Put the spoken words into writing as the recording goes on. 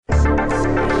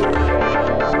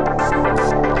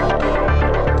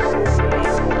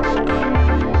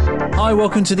Hi,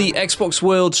 welcome to the Xbox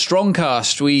World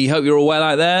Strongcast. We hope you're all well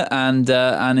out there and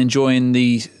enjoying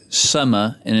the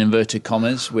summer, in inverted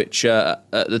commas, which at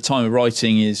the time of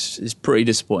writing is pretty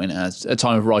disappointing. As a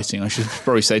time of writing, I should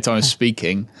probably say time of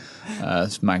speaking.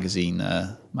 It's magazine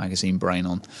brain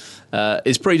on.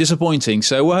 It's pretty disappointing.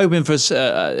 So we're hoping for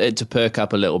it to perk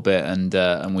up a little bit,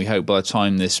 and we hope by the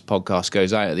time this podcast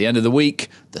goes out at the end of the week,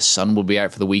 the sun will be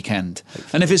out for the weekend.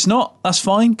 And if it's not, that's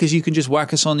fine, because you can just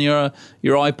whack us on your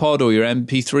iPod or your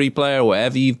MP3 player or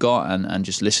whatever you've got and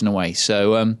just listen away.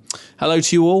 So hello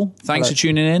to you all. Thanks for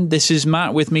tuning in. This is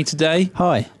Matt with me today.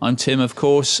 Hi. I'm Tim, of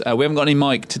course. We haven't got any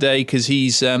Mike today because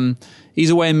he's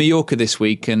away in Mallorca this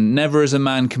week, and never has a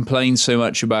man complained so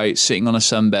much about sitting on a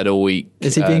sunbed all week.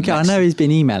 Has he been? I know he's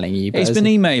been emailing you. But he's been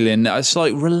emailing. It's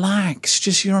like, relax,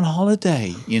 just you're on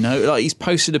holiday, you know. Like, he's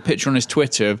posted a picture on his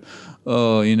Twitter of,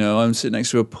 I'm sitting next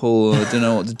to a pool, I don't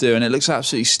know what to do, and it looks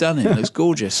absolutely stunning. It looks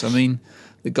gorgeous. I mean,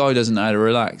 the guy doesn't know how to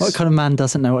relax. What kind of man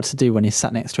doesn't know what to do when he's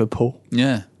sat next to a pool?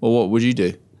 Yeah. Well, what would you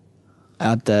do?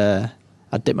 I'd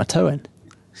dip my toe in.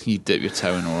 You dip your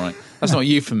toe in, all right. That's not a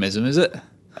euphemism, is it?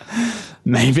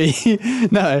 Maybe.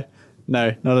 No,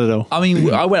 not at all. I mean,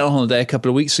 I went on holiday a couple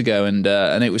of weeks ago, and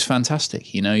it was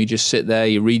fantastic. You know, you just sit there,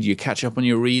 you read, you catch up on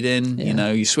your reading. Yeah. You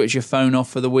know, you switch your phone off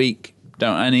for the week.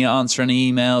 Don't answer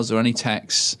any emails or any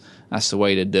texts. That's the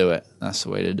way to do it.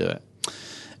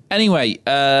 Anyway,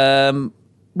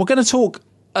 we're going to talk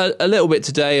a little bit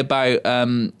today about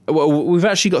we've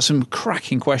actually got some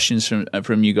cracking questions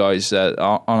from you guys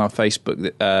on our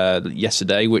Facebook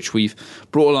yesterday, which we've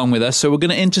brought along with us. So we're going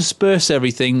to intersperse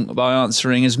everything by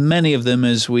answering as many of them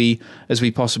as we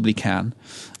possibly can.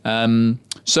 Some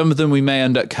of them we may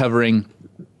end up covering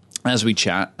as we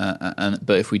chat,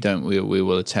 but if we don't, we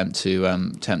will attempt to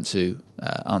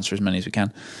answer as many as we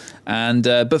can. And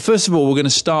but first of all, we're going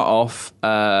to start off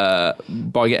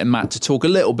by getting Matt to talk a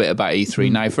little bit about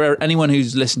E3. Now, for anyone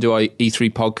who's listened to our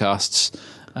E3 podcasts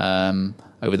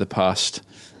over the past,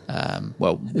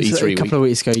 E3 a couple of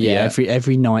weeks ago,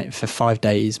 every night for 5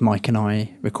 days, Mike and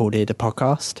I recorded a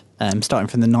podcast, starting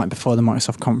from the night before the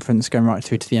Microsoft conference, going right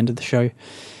through to the end of the show,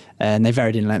 and they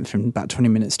varied in length from about 20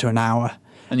 minutes to an hour.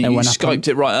 And you Skyped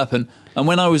it right up, and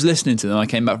when I was listening to them, I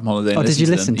came back from holiday. And did you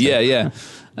listen to them?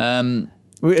 Yeah.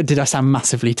 Did I sound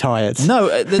massively tired?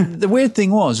 No, the weird thing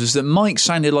was that Mike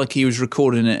sounded like he was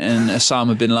recording it in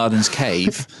Osama bin Laden's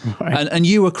cave, right. and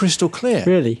you were crystal clear.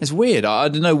 Really? It's weird. I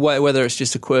don't know whether it's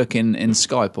just a quirk in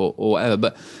Skype or whatever,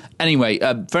 but anyway,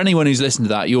 for anyone who's listened to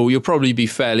that, you'll probably be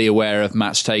fairly aware of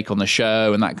Matt's take on the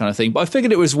show and that kind of thing. But I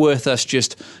figured it was worth us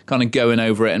just kind of going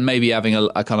over it and maybe having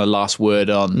a kind of last word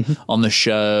on the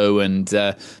show, and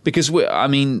because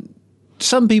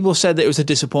some people said that it was a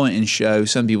disappointing show.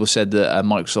 Some people said that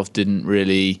Microsoft didn't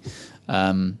really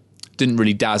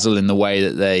dazzle in the way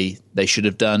that they should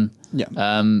have done.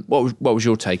 Yeah. What was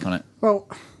your take on it? Well,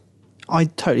 I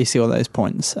totally see all those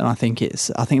points, and I think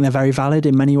they're very valid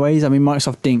in many ways. I mean,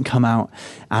 Microsoft didn't come out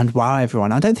and wow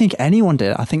everyone. I don't think anyone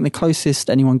did. I think the closest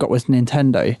anyone got was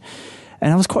Nintendo.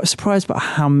 And I was quite surprised about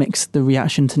how mixed the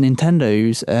reaction to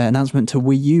Nintendo's announcement to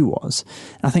Wii U was.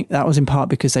 And I think that was in part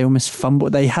because they almost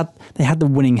fumbled. They had the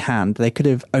winning hand. They could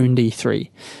have owned E3.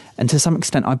 And to some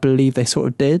extent, I believe they sort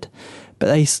of did.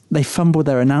 But they fumbled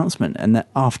their announcement, and that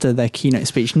after their keynote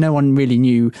speech, no one really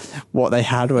knew what they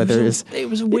had. Whether it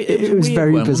was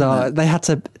very one, bizarre. They had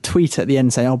to tweet at the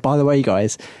end saying, "Oh, by the way,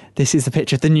 guys, this is the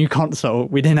picture of the new console.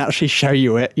 We didn't actually show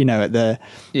you it, at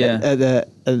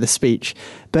the speech."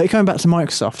 But coming back to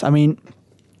Microsoft, I mean,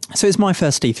 so it's my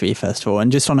first E3, first of all,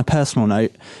 and just on a personal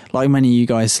note, like many of you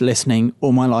guys listening,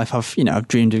 all my life I've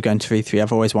dreamed of going to E3.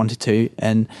 I've always wanted to,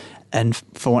 and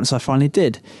for once I finally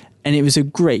did. And it was a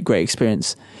great, great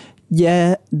experience.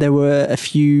 Yeah, there were a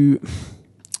few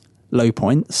low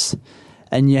points.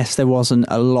 And yes, there wasn't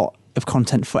a lot of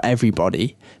content for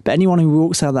everybody. But anyone who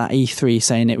walks out of that E3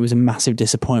 saying it was a massive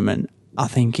disappointment, I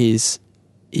think is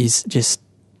just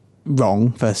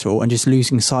wrong, first of all, and just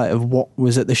losing sight of what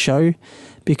was at the show.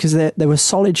 Because there were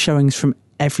solid showings from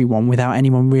everyone without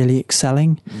anyone really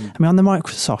excelling. I mean, on the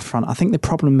Microsoft front, I think the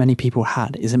problem many people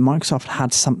had is that Microsoft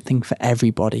had something for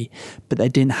everybody, but they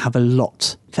didn't have a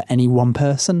lot for any one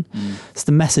person. So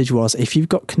the message was, if you've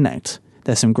got Kinect,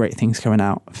 there's some great things coming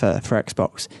out for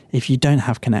Xbox. If you don't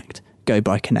have Kinect, go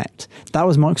buy Kinect. That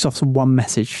was Microsoft's one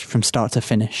message from start to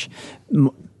finish,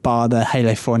 bar the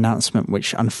Halo 4 announcement,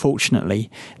 which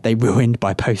unfortunately they ruined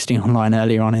by posting online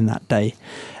earlier on in that day.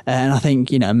 And I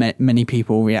think, many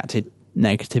people reacted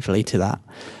negatively to that.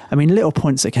 I mean, little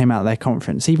points that came out of their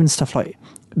conference, even stuff like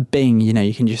Bing,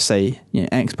 you can just say,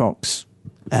 Xbox,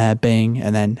 Bing,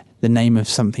 and then the name of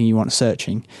something you want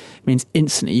searching, it means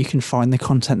instantly you can find the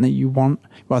content that you want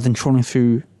rather than trawling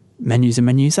through menus and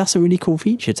menus. That's a really cool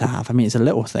feature to have. I mean, it's a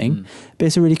little thing, but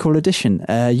it's a really cool addition.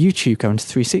 YouTube going to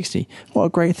 360. What a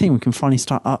great thing. We can finally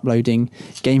start uploading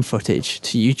game footage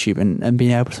to YouTube and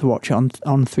being able to watch it on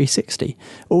 360.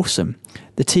 Awesome.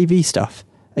 The TV stuff,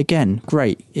 again,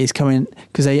 great. It's coming,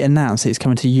 because they announced it's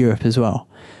coming to Europe as well.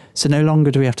 So no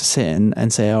longer do we have to sit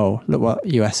and say, oh, look what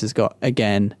US has got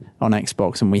again on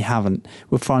Xbox and we haven't.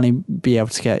 We'll finally be able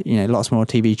to get, lots more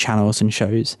TV channels and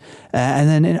shows. And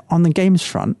then on the games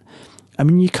front, I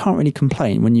mean, you can't really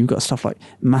complain when you've got stuff like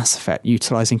Mass Effect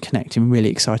utilising Kinect in really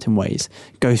exciting ways.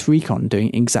 Ghost Recon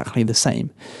doing exactly the same.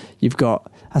 You've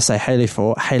got, Halo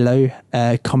 4, Halo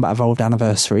Combat Evolved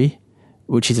Anniversary,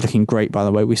 which is looking great, by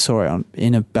the way. We saw it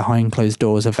in a behind closed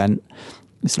doors event.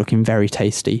 It's looking very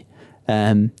tasty.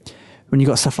 When you've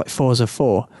got stuff like Forza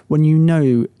 4, when you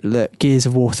know that Gears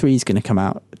of War 3 is going to come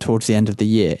out towards the end of the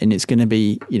year and it's going to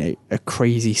be, a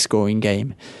crazy scoring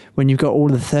game, when you've got all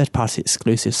of the third-party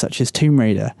exclusives such as Tomb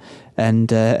Raider and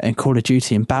Call of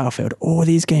Duty and Battlefield, all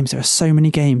these games, there are so many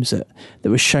games that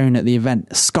were shown at the event.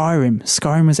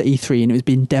 Skyrim was at E3 and it was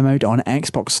being demoed on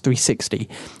Xbox 360.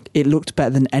 It looked better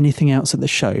than anything else at the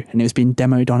show and it was being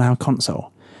demoed on our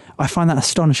console. I find that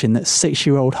astonishing that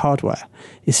 6-year-old hardware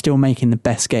is still making the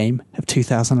best game of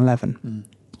 2011.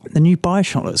 The new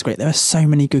BioShock looks great. There are so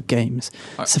many good games.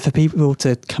 So for people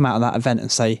to come out of that event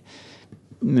and say,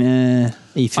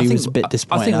 E3 was a bit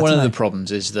disappointing. I think one of the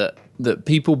problems is that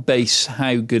people base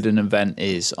how good an event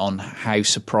is on how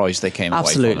surprised they came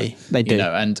away from it. Absolutely, they do.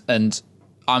 And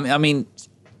I mean,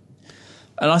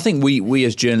 and I think we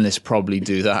as journalists probably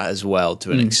do that as well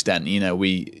to an extent.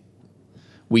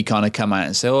 We kind of come out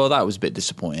and say, oh, that was a bit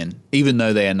disappointing, even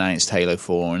though they announced Halo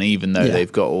 4 and even though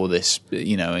they've got all this,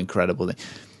 incredible thing.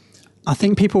 I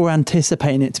think people were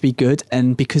anticipating it to be good,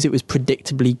 and because it was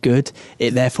predictably good,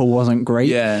 it therefore wasn't great.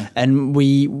 Yeah. And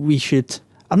we should...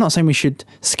 I'm not saying we should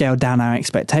scale down our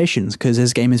expectations, because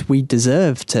as gamers we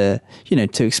deserve to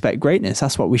expect greatness.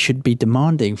 That's what we should be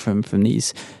demanding from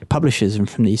these publishers and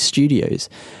from these studios.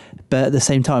 But at the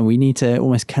same time, we need to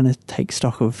almost kind of take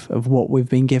stock of what we've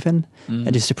been given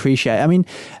and just appreciate. I mean,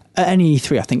 at any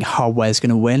E3, I think hardware is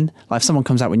going to win. Like if someone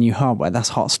comes out with new hardware, that's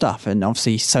hot stuff. And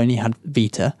obviously Sony had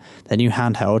Vita, their new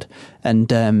handheld, and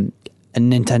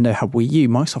Nintendo had Wii U.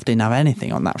 Microsoft didn't have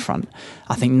anything on that front.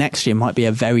 I think next year might be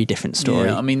a very different story.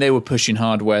 Yeah, I mean, they were pushing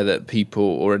hardware that people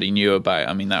already knew about.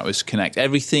 I mean, that was Kinect.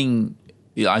 Everything,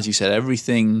 as you said,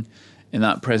 everything in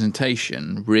that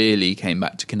presentation really came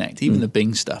back to Kinect. Even the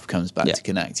Bing stuff comes back to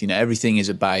Kinect. Everything is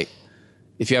about,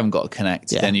 if you haven't got a Kinect,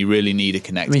 then you really need a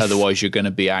Kinect. I mean, otherwise, you're going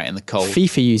to be out in the cold.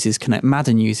 FIFA uses Kinect.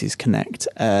 Madden uses Kinect.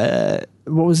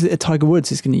 What was it? Tiger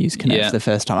Woods is going to use Kinect for the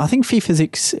first time. I think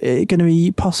FIFA's going to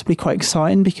be possibly quite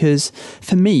exciting, because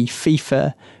for me,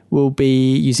 FIFA will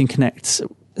be using Kinect,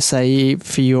 say,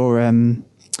 for your...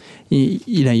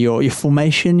 your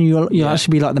formation. You'll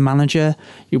actually be like the manager.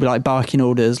 You'll be like barking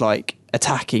orders like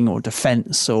attacking or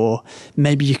defense, or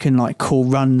maybe you can like call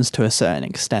runs to a certain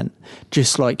extent,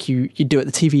 just like you do at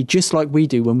the TV, just like we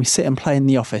do when we sit and play in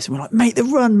the office and we're like, make the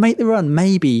run.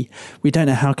 Maybe we don't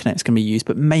know how Kinect's going to be used,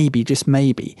 but maybe, just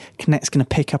maybe, Kinect's going to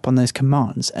pick up on those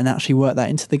commands and actually work that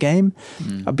into the game.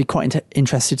 I'd be quite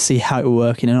interested to see how it will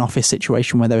work in an office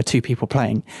situation where there are two people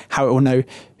playing, how it will know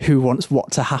who wants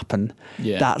what to happen.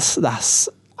 That's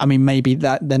I mean, maybe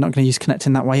that they're not going to use Kinect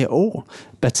in that way at all,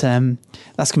 but that's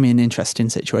going to be an interesting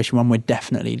situation, one we're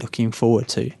definitely looking forward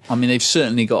to. I mean, they've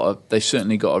certainly got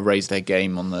to raise their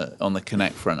game on the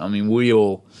Kinect front. I mean,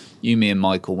 me and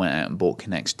Michael went out and bought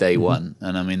Kinects day one,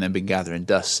 and I mean they've been gathering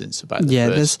dust since about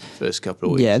the first couple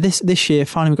of weeks. Yeah, this year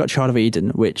finally we got Child of Eden,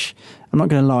 which I'm not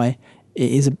going to lie,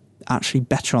 it is actually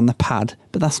better on the pad,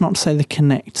 but that's not to say the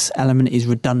Kinect element is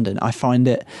redundant. I find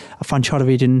Child of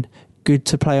Eden good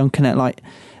to play on Kinect. Like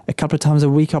a couple of times a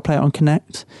week I'll play it on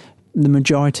Kinect. The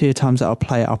majority of times that I'll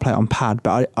play it on pad,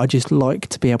 but I just like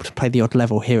to be able to play the odd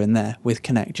level here and there with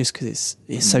Kinect, just because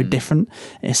it's so different,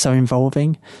 it's so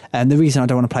involving. And the reason I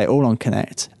don't want to play it all on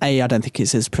Kinect, A, I don't think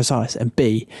it's as precise, and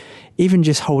B, even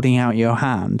just holding out your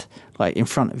hand like in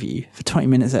front of you for 20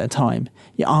 minutes at a time,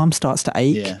 your arm starts to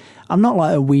ache. Yeah. I'm not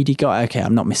like a weedy guy, okay,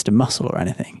 I'm not Mr. Muscle or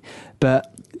anything,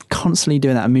 but constantly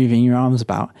doing that and moving your arms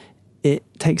about, it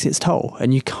takes its toll,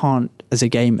 and you can't, as a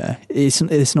gamer, it's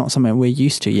not something we're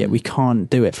used to yet. We can't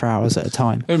do it for hours at a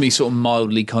time. I'm going to be sort of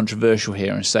mildly controversial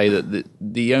here and say that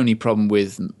the only problem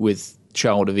with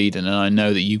Child of Eden, and I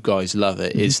know that you guys love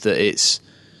it, is that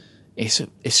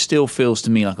it still feels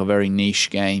to me like a very niche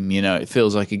game. It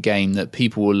feels like a game that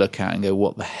people will look at and go,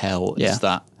 what the hell is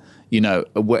that?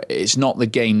 it's not the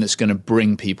game that's going to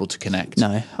bring people to Kinect.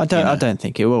 No, I don't. I don't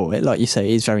think it will. Like you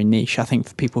say, it's very niche. I think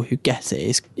for people who get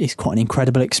it, it's quite an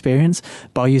incredible experience.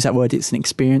 But I use that word; it's an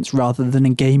experience rather than a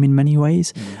game in many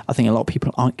ways. I think a lot of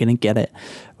people aren't going to get it,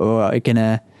 or are going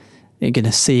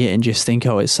to see it and just think,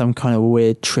 oh, it's some kind of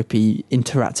weird, trippy,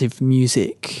 interactive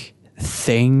music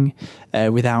thing,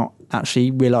 without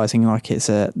actually realizing like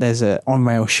there's a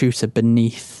on-rail shooter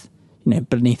beneath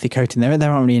the coating.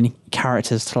 There aren't really any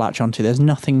characters to latch onto. There's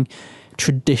nothing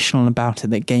traditional about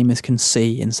it that gamers can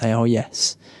see and say, oh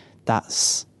yes,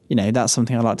 that's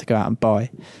something I'd like to go out and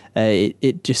buy. I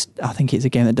think it's a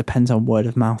game that depends on word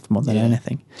of mouth more than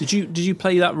anything. Did you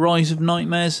play that Rise of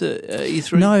Nightmares at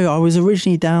E3? No, I was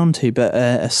originally down to, but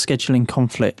a scheduling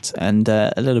conflict and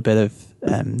a little bit of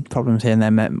problems here and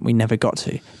there meant we never got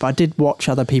to. But I did watch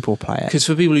other people play it. Because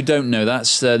for people who don't know,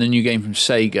 that's the new game from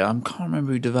Sega. I can't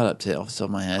remember who developed it off the top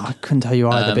of my head. I couldn't tell you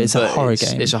either, but it's a horror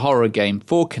game. It's a horror game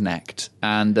for Kinect,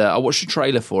 and I watched a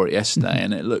trailer for it yesterday,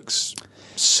 and it looks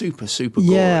super gory.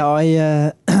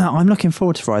 Yeah, I'm looking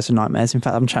forward to Rise of Nightmares. In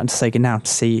fact, I'm chatting to Sega now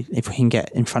to see if we can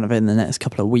get in front of it in the next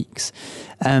couple of weeks.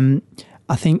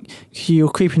 I think you're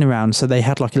creeping around, so they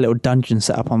had like a little dungeon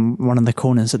set up on one of the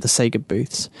corners of the Sega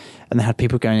booths, and they had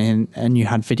people going in, and you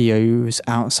had videos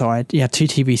outside. You had 2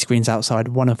 TV screens outside,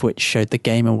 one of which showed the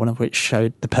game and one of which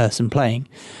showed the person playing.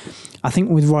 I think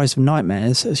with Rise of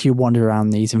Nightmares, as you wander around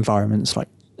these environments like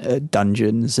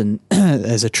dungeons, and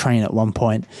there's a train at one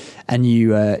point, and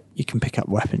you can pick up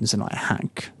weapons and like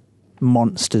hack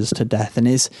monsters to death, and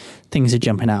things are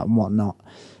jumping out and whatnot.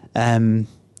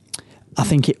 I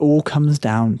think it all comes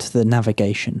down to the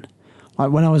navigation.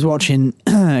 Like when I was watching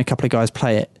a couple of guys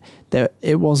play it,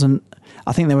 it wasn't.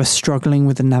 I think they were struggling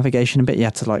with the navigation a bit. You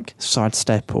had to like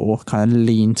sidestep or kind of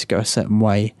lean to go a certain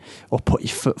way, or put your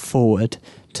foot forward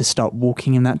to start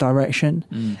walking in that direction.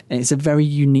 And it's a very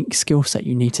unique skill set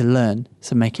you need to learn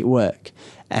to make it work.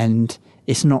 And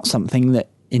it's not something that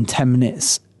in 10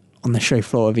 minutes on the show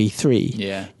floor of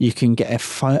E3 you can get a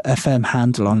firm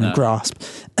handle on and grasp.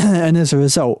 And as a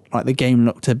result, like the game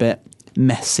looked a bit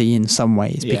messy in some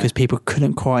ways because people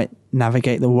couldn't quite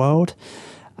navigate the world.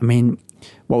 I mean,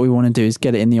 what we want to do is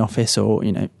get it in the office, or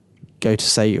go to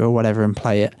Sega or whatever and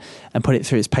play it and put it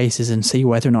through its paces and see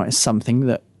whether or not it's something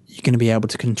that you're going to be able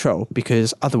to control.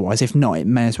 Because otherwise, if not, it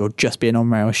may as well just be an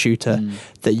on-rail shooter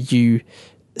that you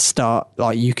start,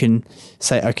 like you can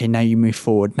say, okay, now you move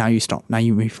forward, now you stop, now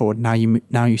you move forward, now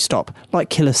you stop, like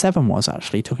Killer 7 was,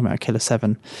 actually talking about Killer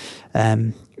 7,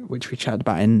 which we chatted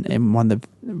about in one of the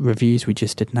reviews we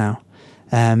just did now,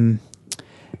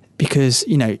 because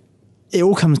it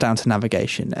all comes down to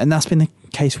navigation, and that's been the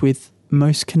case with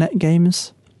most Kinect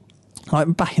games.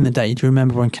 Like back in the day, do you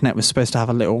remember when Kinect was supposed to have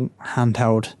a little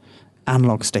handheld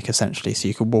analog stick essentially, so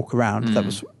you could walk around? That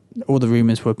was all the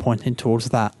rumours were pointing towards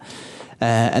that.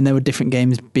 And there were different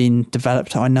games being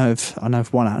developed. I know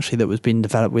of one actually that was being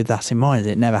developed with that in mind.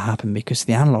 It never happened because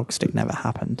the analog stick never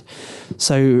happened.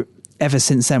 So ever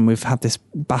since then, we've had this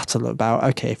battle about,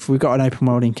 okay, if we've got an open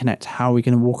world in Kinect, how are we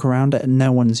going to walk around it? And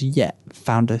no one's yet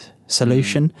found a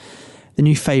solution. The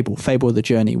new Fable the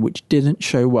Journey, which didn't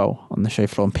show well on the show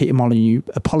floor, and Peter Molyneux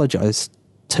apologised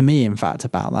to me, in fact,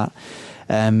 about that.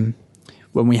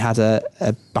 When we had a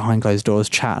behind closed doors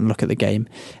chat and look at the game,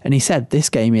 and he said this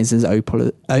game is as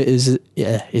open as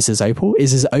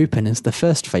the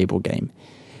first Fable game.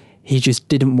 He just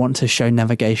didn't want to show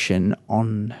navigation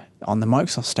on the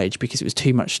Microsoft stage because it was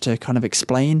too much to kind of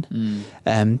explain.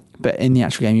 But in the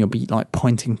actual game, you'll be like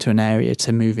pointing to an area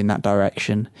to move in that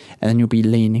direction, and then you'll be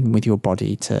leaning with your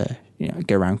body to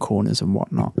go around corners and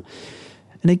whatnot.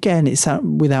 And again, it's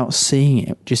without seeing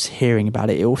it, just hearing about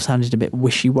it, it all sounded a bit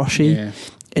wishy-washy. Yeah.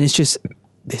 And it's just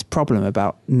this problem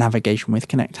about navigation with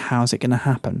Kinect. How's it going to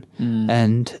happen?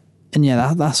 And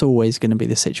yeah, that's always going to be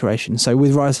the situation. So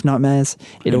with Rise of Nightmares,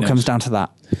 it all comes down to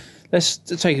that. Let's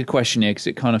take a question here because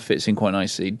it kind of fits in quite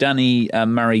nicely. Danny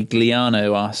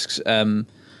Marigliano asks,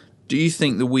 do you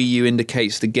think the Wii U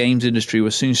indicates the games industry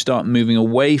will soon start moving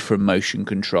away from motion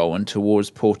control and towards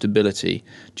portability?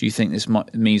 Do you think this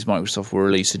means Microsoft will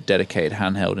release a dedicated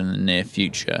handheld in the near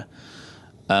future?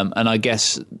 And I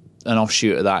guess an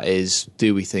offshoot of that is,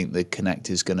 do we think the Kinect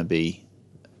is going to be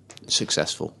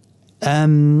successful?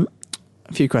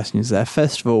 A few questions there.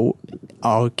 First of all,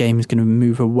 are games going to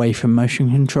move away from motion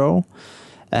control?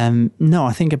 No,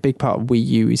 I think a big part of Wii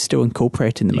U is still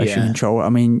incorporating the motion control. I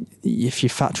mean, if you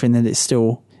factor in that it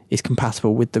still is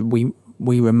compatible with the Wii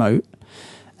remote,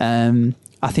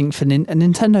 I think for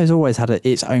Nintendo's always had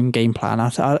its own game plan.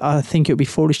 I think it would be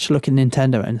foolish to look at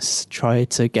Nintendo and try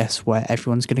to guess where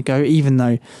everyone's going to go, even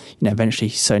though eventually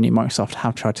Sony and Microsoft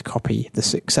have tried to copy the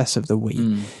success of the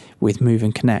Wii with Move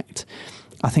and Kinect.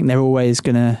 I think they're always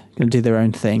gonna do their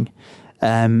own thing.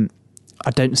 I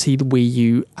don't see the Wii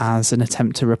U as an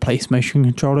attempt to replace motion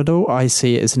control at all. I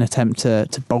see it as an attempt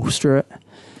to bolster it.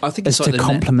 I think it's like to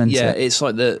complement it. Yeah, it's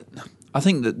like the. I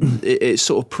think that it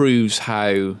sort of proves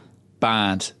how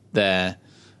bad their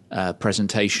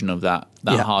presentation of that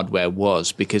hardware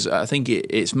was, because I think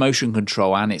it's motion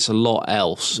control and it's a lot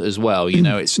else as well. You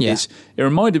know, it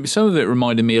reminded me. Some of it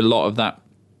reminded me a lot of that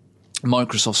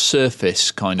Microsoft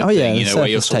Surface kind of thing. You know, where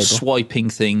you're sort of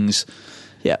swiping things.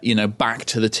 Yeah, you know, back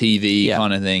to the TV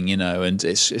kind of thing, you know, and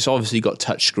it's obviously got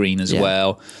touchscreen as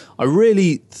well. I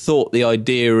really thought the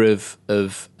idea of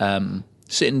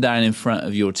sitting down in front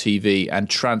of your TV and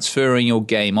transferring your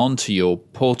game onto your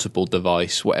portable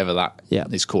device, whatever that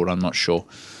is called, I'm not sure,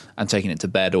 and taking it to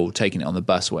bed or taking it on the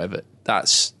bus, whatever.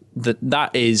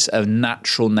 That is a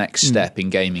natural next step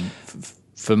in gaming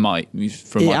for my.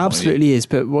 It absolutely is,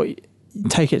 but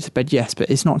take it to bed, yes, but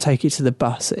it's not take it to the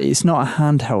bus. It's not a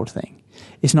handheld thing.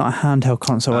 It's not a handheld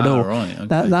console at all. Right, okay.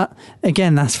 That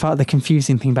again, that's part of the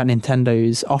confusing thing about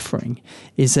Nintendo's offering,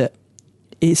 is that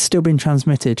it's still been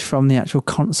transmitted from the actual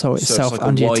console itself, it's like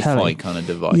under a your Wi-Fi telly. kind of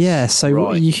device. Yeah,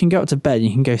 so you can go up to bed, you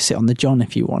can go sit on the john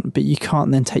if you want, but you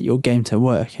can't then take your game to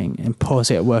work and pause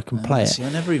it at work and play it. I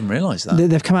never even realised that.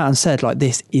 They've come out and said, like,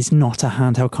 this is not a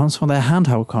handheld console. Their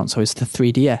handheld console is the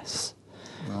 3DS.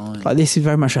 Right. Like, this is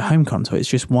very much a home console. It's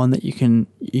just one that you can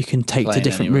take to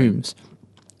different rooms.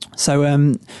 So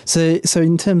in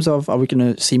terms of, are we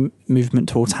going to see movement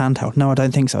towards handheld? No, I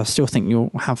don't think so. I still think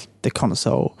you'll have the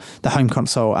console, the home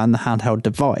console, and the handheld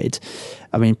divide.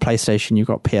 I mean, PlayStation, you've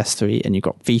got PS3 and you've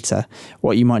got Vita.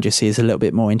 What you might just see is a little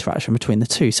bit more interaction between the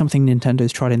two. Something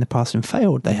Nintendo's tried in the past and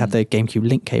failed. They had the GameCube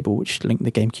link cable, which linked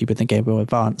the GameCube with the Game Boy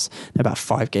Advance. There are about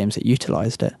 5 games that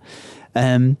utilised it.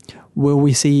 Will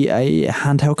we see a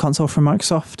handheld console from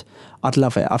Microsoft? I'd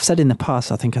love it. I've said in the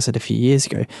past, I think I said a few years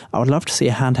ago, I would love to see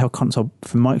a handheld console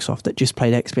from Microsoft that just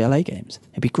played XBLA games.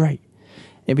 It'd be great.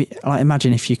 It'd be like,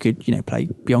 imagine if you could, you know, play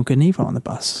Beyond Good and Evil on the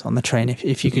bus, on the train.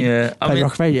 If you could play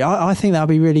Rock Radio, I think that would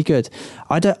be really good.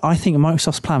 I think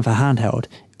Microsoft's plan for handheld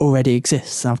already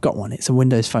exists. I've got one. It's a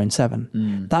Windows Phone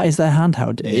 7. That is their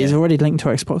handheld. It is already linked to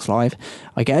Xbox Live.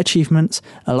 I get achievements.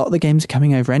 A lot of the games are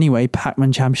coming over anyway.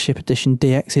 Pac-Man Championship Edition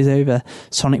DX is over.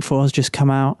 Sonic 4 has just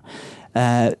come out.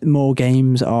 More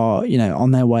games are, you know,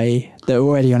 on their way. They're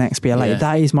already on XBLA. Yeah.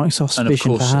 That is Microsoft's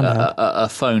vision for handheld. A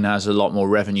phone has a lot more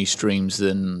revenue streams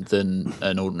than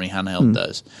an ordinary handheld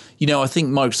does. You know, I think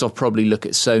Microsoft probably look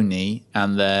at Sony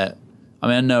and their. I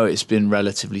mean, I know it's been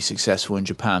relatively successful in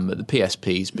Japan, but the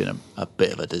PSP's been a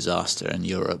bit of a disaster in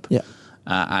Europe,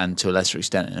 and to a lesser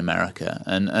extent in America.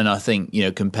 And I think, you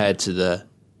know, compared to the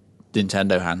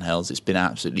Nintendo handhelds, it's been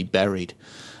absolutely buried.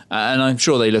 And I'm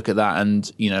sure they look at that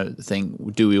and, you know,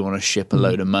 think, do we want to ship a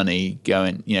load of money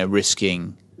going, you know,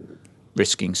 risking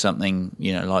something,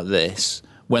 you know, like this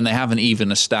when they haven't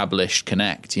even established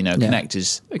Kinect? You know,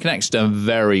 Kinect's done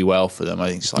very well for them. I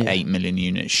think it's like 8 million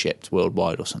units shipped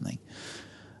worldwide or something.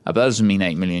 But that doesn't mean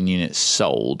 8 million units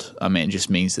sold. I mean, it just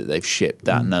means that they've shipped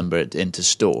that number into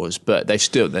stores. But they've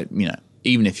still, you know,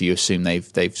 even if you assume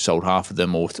they've sold half of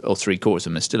them or 3/4 of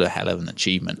them, it's still a hell of an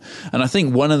achievement. And I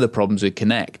think one of the problems with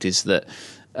Kinect is that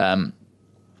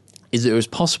it was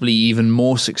possibly even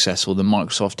more successful than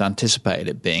Microsoft anticipated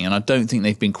it being. And I don't think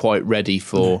they've been quite ready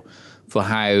for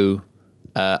how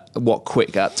what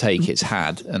quick uptake it's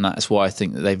had, and that's why I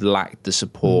think that they've lacked the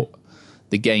support.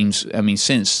 The games, I mean,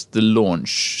 since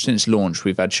launch,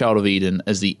 we've had Child of Eden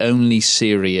as the only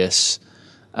serious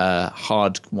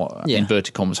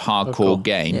inverted commas hardcore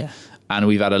game, and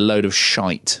we've had a load of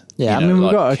shite. Yeah, I mean,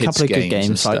 we've got a couple of good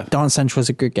games. Like Dance Central is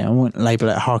a good game. I wouldn't label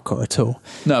it hardcore at all.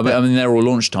 No, but I mean, they're all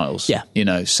launch titles. Yeah, you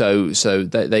know, so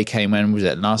they came when was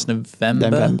it last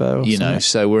November? You know,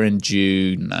 so we're in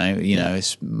June now. You know,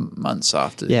 it's months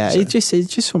after. Yeah, so.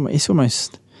 It's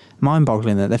almost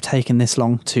mind-boggling that they've taken this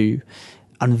long to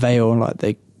unveil like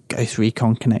the Ghost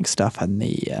Recon Kinect stuff and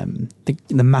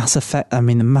the Mass Effect. I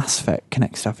mean, the Mass Effect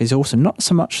Kinect stuff is awesome. Not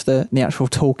so much the actual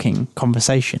talking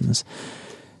conversations,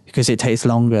 because it takes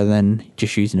longer than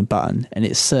just using a button, and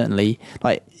it's certainly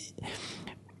like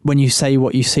when you say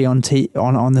what you see on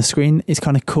the screen, it's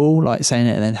kind of cool, like saying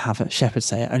it and then have Shepard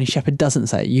say it. Only Shepard doesn't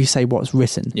say it. You say what's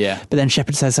written. Yeah. But then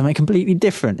Shepard says something completely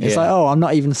different. It's like, oh, I'm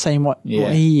not even saying what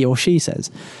he or she says.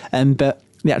 But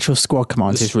the actual squad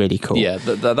commands is really cool. Yeah,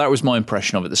 that was my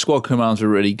impression of it. The squad commands were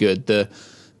really good. The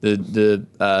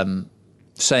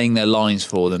saying their lines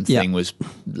for them thing was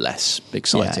less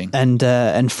exciting.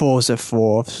 Yeah. And Forza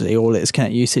 4, obviously all its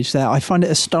Kinect usage there. I find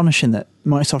it astonishing that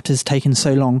Microsoft has taken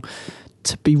so long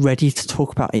to be ready to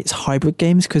talk about its hybrid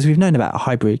games, because we've known about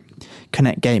hybrid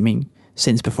Kinect gaming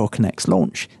since before Kinect's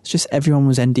launch. It's just everyone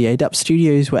was NDA'd up.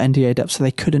 Studios were NDA'd up, so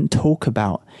they couldn't talk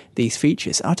about these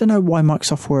features. I don't know why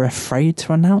Microsoft were afraid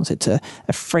to announce it,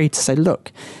 afraid to say,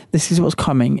 look, this is what's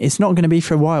coming. It's not going to be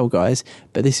for a while, guys,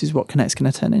 but this is what Kinect's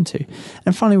going to turn into.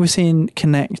 And finally, we're seeing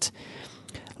Kinect.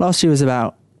 Last year was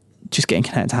about just getting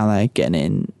Kinect out there,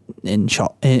 getting in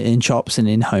shops and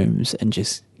in homes, and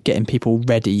just getting people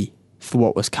ready for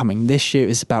what was coming. This year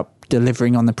is about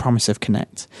delivering on the promise of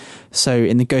Kinect. So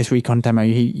in the Ghost Recon demo,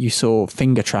 you saw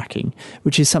finger tracking,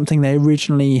 which is something they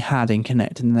originally had in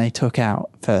Kinect and they took out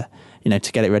for,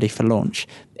 to get it ready for launch.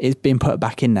 It's been put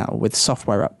back in now with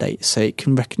software updates, so it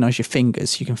can recognise your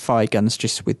fingers. You can fire guns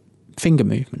just with finger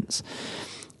movements.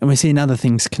 And we're seeing other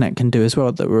things Kinect can do as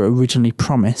well that were originally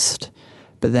promised,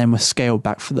 but then were scaled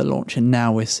back for the launch. And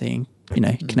now we're seeing,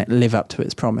 Kinect live up to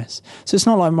its promise. So it's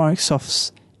not like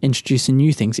Microsoft's introducing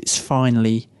new things. It's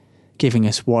finally giving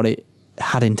us what it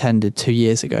had intended 2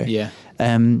 years ago. Yeah.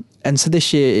 And so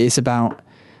this year is about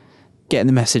getting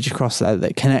the message across that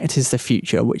Kinect is the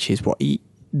future, which is what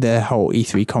the whole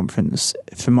E3 conference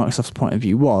from Microsoft's point of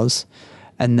view was,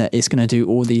 and that it's going to do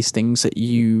all these things that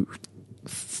you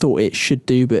thought it should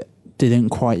do but didn't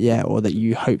quite yet, or that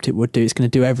you hoped it would do. It's going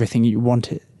to do everything you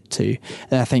want it to.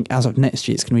 And I think as of next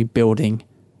year, it's going to be building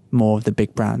more of the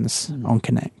big brands on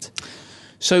Kinect.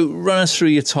 So run us through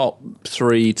your top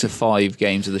 3 to 5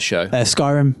 games of the show.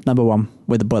 Skyrim, number 1,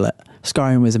 with a bullet.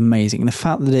 Skyrim was amazing. The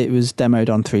fact that it was demoed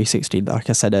on 360, like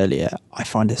I said earlier, I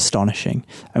find astonishing.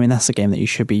 I mean, that's a game that you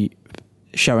should be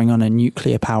showing on a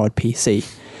nuclear-powered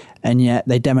PC. And yet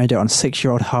they demoed it on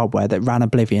 6-year-old hardware that ran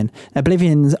Oblivion.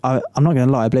 Oblivion's, I'm not going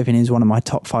to lie, Oblivion is one of my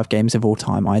top 5 games of all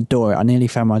time. I adore it. I nearly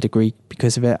found my degree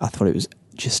because of it. I thought it was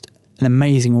just an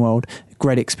amazing world, a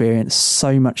great experience,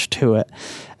 so much to it.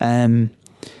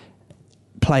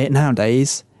 Play it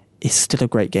nowadays, it's still a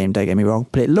great game, don't get me wrong,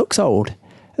 but it looks old.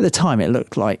 At the time, it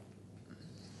looked like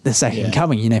the second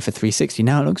coming, for 360.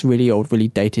 Now it looks really old, really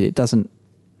dated. It doesn't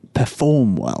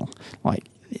perform well. Like,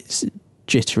 it's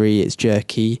jittery, it's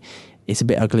jerky, it's a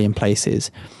bit ugly in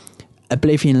places.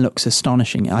 Oblivion looks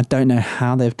astonishing. I don't know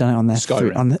how they've done it on their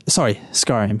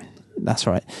Skyrim. That's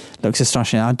right. Looks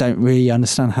astonishing. I don't really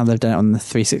understand how they've done it on the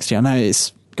 360. I know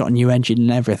it's got a new engine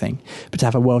and everything, but to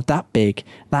have a world that big,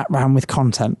 that ran with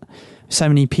content, so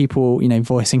many people,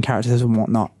 voicing characters and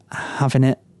whatnot, having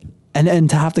it, and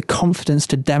to have the confidence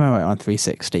to demo it on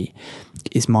 360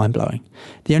 is mind-blowing.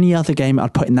 The only other game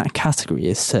I'd put in that category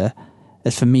is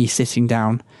for me sitting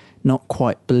down, not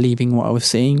quite believing what I was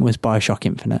seeing, was BioShock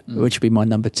Infinite, which would be my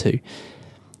number 2.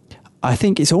 I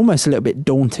think it's almost a little bit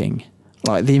daunting.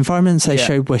 Like, the environments they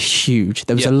showed were huge.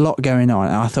 There was a lot going on.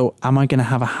 And I thought, am I going to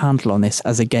have a handle on this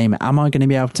as a gamer? Am I going to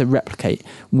be able to replicate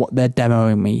what they're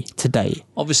demoing me today?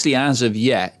 Obviously, as of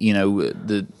yet,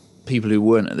 the people who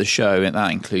weren't at the show, and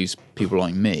that includes people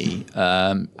like me,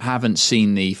 haven't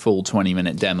seen the full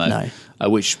 20-minute demo,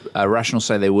 which Rational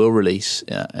say they will release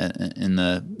in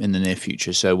the near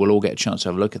future. So we'll all get a chance to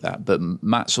have a look at that. But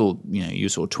Matt saw, you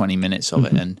saw 20 minutes of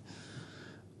it, and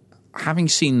having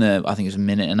seen I think it was a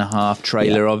minute and a half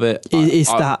trailer of it. Is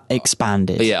that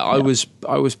expanded? Yeah, I was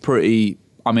pretty.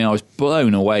 I mean, I was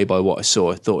blown away by what I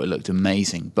saw. I thought it looked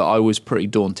amazing, but I was pretty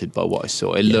daunted by what I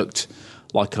saw. It looked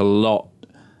like a lot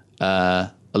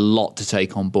to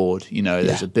take on board.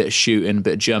 There's a bit of shooting, a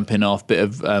bit of jumping off, bit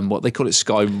of what they call it,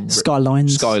 skylines.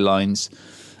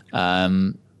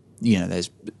 There's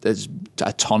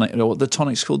a tonic. What the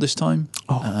tonic's called this time?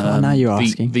 Oh, God, now you're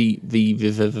asking.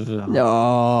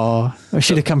 Oh, we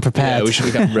should have come prepared. Yeah, we should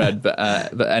have come prepared.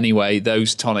 But anyway,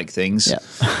 those tonic things. Yeah.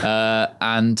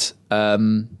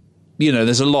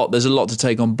 There's a lot to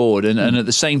take on board, and at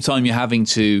the same time, you're having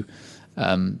to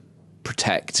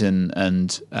protect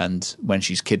and when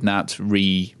she's kidnapped,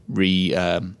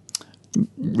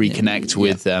 reconnect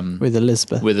with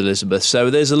Elizabeth.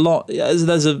 So there's a lot.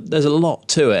 There's a lot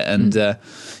to it, and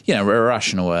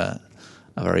Rational are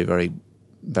very, very,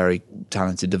 very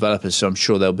talented developers. So I'm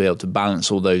sure they'll be able to balance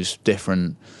all those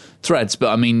different threads. But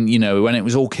I mean, when it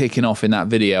was all kicking off in that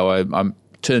video, I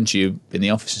turned to you in the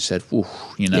office and said, "Whoa,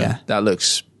 that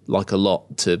looks like a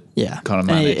lot to kind of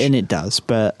manage," and it does,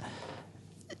 but.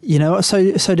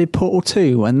 So did Portal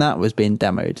 2 when that was being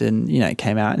demoed, and it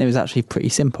came out and it was actually pretty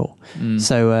simple.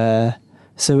 So I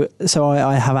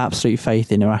have absolute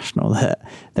faith in Irrational that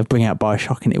they'll bring out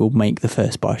BioShock and it will make the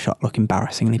first BioShock look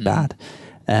embarrassingly bad.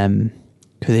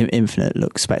 Because Infinite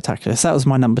looks spectacular. So that was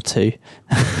my number 2.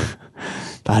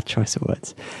 Bad choice of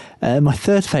words. My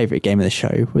third favourite game of the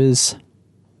show it's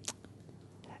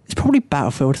probably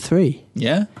Battlefield 3.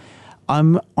 Yeah.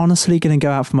 I'm honestly going to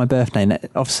go out for my birthday. And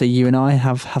obviously, you and I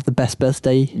have the best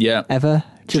birthday ever.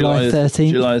 July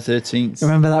 13th. July 13th.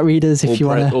 Remember that, readers? If you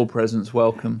want to, all presents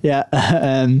welcome. Yeah.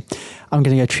 I'm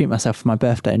going to go treat myself for my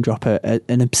birthday and drop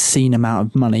an obscene amount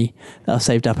of money that I've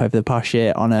saved up over the past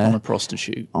year on a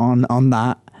prostitute. On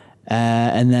that,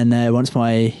 and then once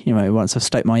I've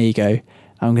stoked my ego,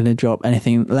 I'm going to drop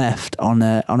anything left on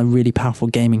a really powerful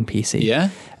gaming PC. Yeah.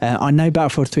 I know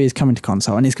Battlefield 3 is coming to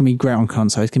console, and it's going to be great on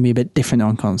console. It's going to be a bit different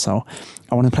on console.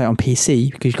 I want to play it on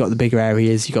PC because you've got the bigger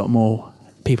areas, you've got more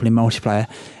people in multiplayer.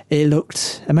 It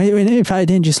looked amazing. In fact, it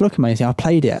didn't just look amazing. I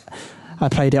played it on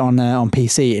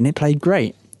PC, and it played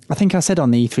great. I think I said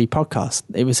on the E3 podcast,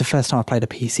 it was the first time I played a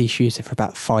PC shooter for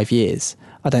about 5 years.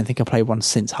 I don't think I played one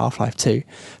since Half-Life 2.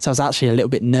 So I was actually a little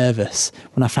bit nervous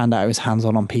when I found out it was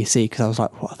hands-on on PC, because I was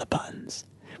like, what are the buttons?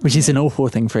 Which is an awful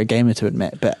thing for a gamer to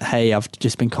admit, but hey, I've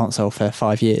just been console for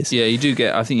 5 years. Yeah, you do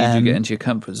get into your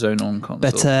comfort zone on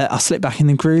console. But I slipped back in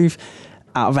the groove.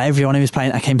 Out of everyone who was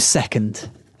playing, I came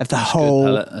second of the whole.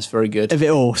 That's very good. Of it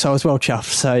all. So I was well chuffed.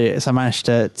 So I managed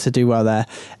to do well there,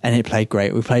 and it played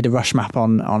great. We played a rush map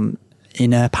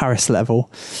in a Paris level,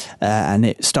 and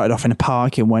it started off in a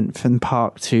park. It went from the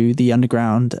park to the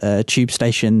underground tube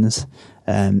stations.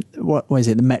 What was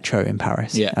it? The metro in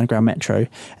Paris, underground metro,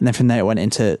 and then from there it went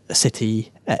into a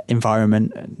city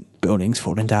environment, and buildings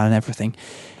falling down and everything.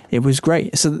 It was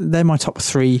great. So they're my top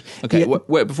three. Okay,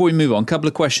 wait, before we move on, a couple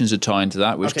of questions to tie into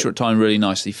that, which tie in really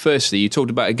nicely. Firstly, you talked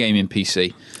about a gaming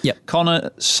PC. Yep.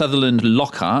 Connor Sutherland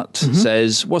Lockhart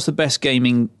says, "What's the best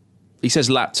gaming?" He says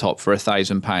laptop for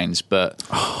 £1,000, but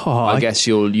I guess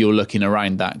you're looking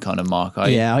around that kind of mark.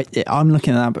 I'm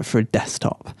looking at that, but for a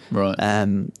desktop. Right.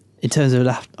 In terms of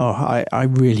I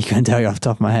really couldn't tell you off the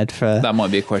top of my head for that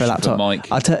might be a question for Mike.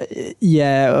 or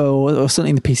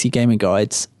something. The PC Gamer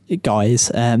guys.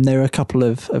 There are a couple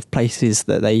of places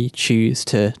that they choose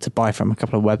to buy from, a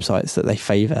couple of websites that they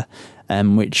favour,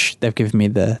 which they've given me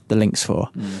the links for,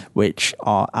 which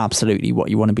are absolutely what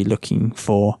you want to be looking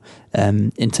for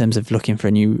in terms of looking for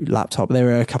a new laptop.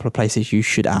 There are a couple of places you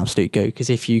should absolutely go, because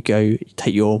if you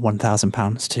take your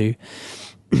 £1,000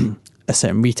 to a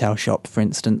certain retail shop, for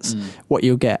instance, what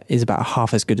you'll get is about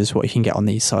half as good as what you can get on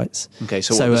these sites. Okay,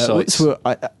 so what are the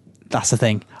sites? That's the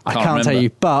thing. I can't tell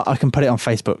you, but I can put it on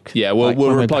Facebook. Yeah,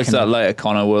 we'll reply to that later,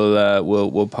 Connor.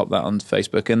 We'll pop that on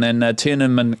Facebook. And then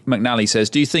Tiernan McNally says,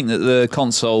 "Do you think that the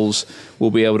consoles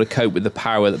will be able to cope with the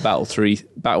power that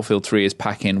Battlefield 3 is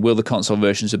packing? Will the console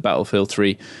versions of Battlefield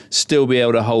 3 still be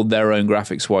able to hold their own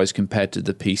graphics-wise compared to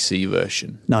the PC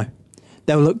version?" No,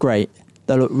 they'll look great.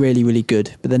 They'll look really, really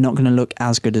good, but they're not going to look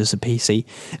as good as a PC.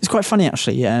 It's quite funny,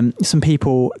 actually. Some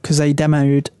people, because they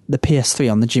demoed the PS3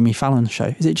 on the Jimmy Fallon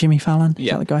show. Is it Jimmy Fallon? Yeah.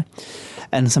 Is that the guy?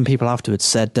 And some people afterwards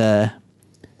said,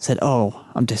 "Oh,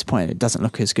 I'm disappointed. It doesn't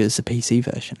look as good as the PC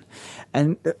version."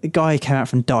 And the guy came out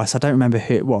from DICE. I don't remember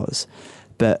who it was,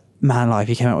 but man alive,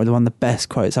 he came out with one of the best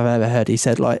quotes I've ever heard. He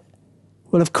said, well,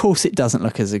 of course it doesn't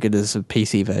look as good as a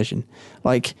PC version.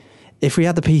 If we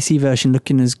had the PC version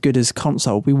looking as good as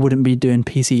console, we wouldn't be doing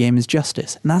PC gamers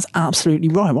justice. And that's absolutely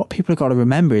right. What people have got to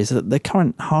remember is that the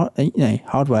current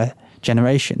hardware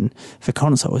generation for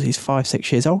consoles is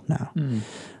 5-6 years old now.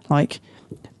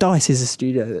 DICE is a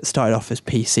studio that started off as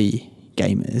PC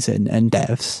gamers and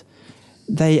devs.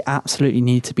 They absolutely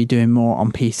need to be doing more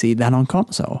on PC than on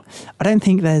console. I don't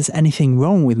think there's anything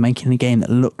wrong with making a game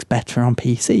that looks better on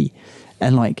PC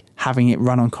and having it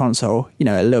run on console,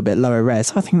 a little bit lower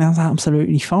res. I think that's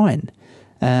absolutely fine.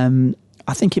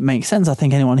 I think it makes sense. I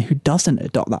think anyone who doesn't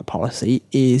adopt that policy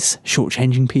is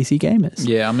shortchanging PC gamers.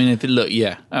 Yeah, I mean,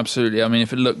 absolutely. I mean,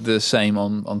 if it looked the same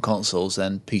on consoles,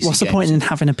 then PC. What's the point in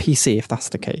having a PC if that's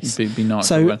the case? It'd be nice.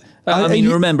 So,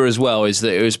 remember as well is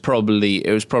that it was probably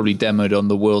demoed on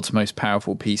the world's most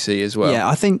powerful PC as well. Yeah,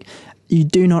 I think you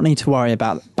do not need to worry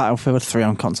about Battlefield 3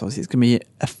 on consoles. It's going to be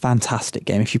a fantastic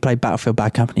game. If you play Battlefield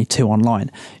Bad Company 2 online,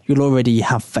 you'll already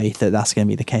have faith that that's going to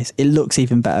be the case. It looks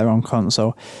even better on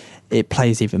console. It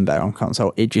plays even better on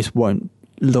console. It just won't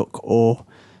look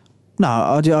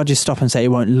I'll just stop and say it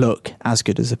won't look as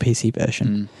good as a PC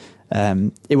version.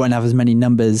 It won't have as many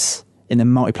numbers in the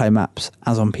multiplayer maps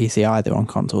as on PC either on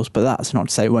consoles, but that's not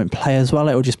to say it won't play as well.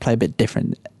 It will just play a bit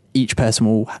different. Each person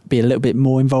will be a little bit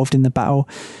more involved in the battle.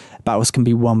 Battles can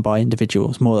be won by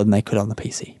individuals more than they could on the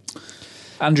PC.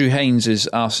 Andrew Haynes has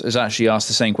actually asked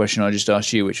the same question I just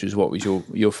asked you, which was what was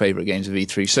your favourite games of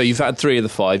E3? So you've had 3 of the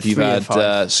 5. You've had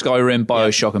Skyrim,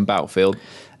 Bioshock and Battlefield.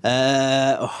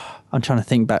 I'm trying to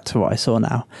think back to what I saw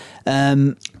now.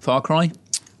 Far Cry?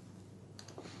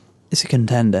 it's a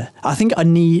contender. I think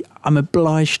I'm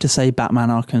obliged to say Batman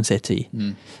Arkham City.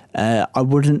 I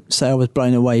wouldn't say I was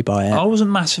blown away by it. I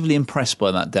wasn't massively impressed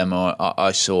by that demo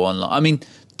I saw online. I mean,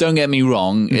 don't get me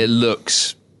wrong, it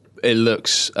looks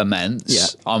immense. Yeah.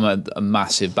 I'm a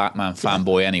massive Batman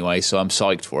fanboy anyway, so I'm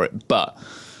psyched for it. But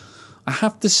I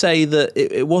have to say that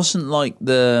it wasn't like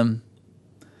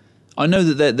I know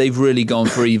that they've really gone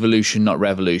for evolution, not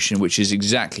revolution, which is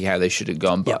exactly how they should have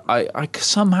gone. But I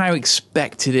somehow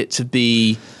expected it to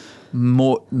be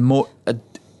more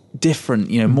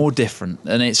different, more different,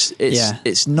 and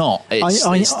it's not.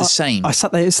 It's the same. I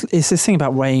sat there. It's this thing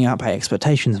about weighing up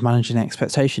expectations, managing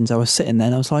expectations. I was sitting there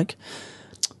and I was like,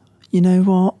 you know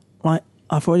what? Like,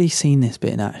 I've already seen this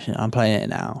bit in action. I'm playing it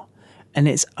now, and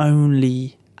it's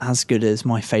only as good as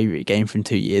my favourite game from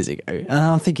 2 years ago. And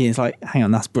I'm thinking, it's like, hang on,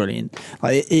 that's brilliant.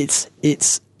 Like,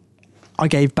 I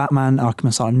gave Batman Arkham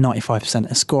Asylum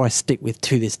 95%, a score I stick with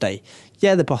to this day.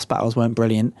 Yeah, the boss battles weren't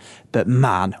brilliant, but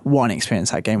man, what an experience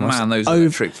that game was. Man, those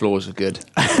electric floors are good.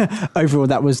 Overall,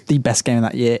 that was the best game of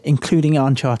that year, including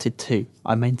Uncharted 2.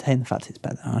 I maintain the fact it's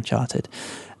better than Uncharted.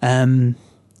 And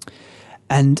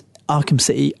Arkham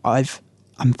City, I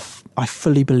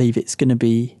fully believe it's going to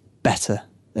be better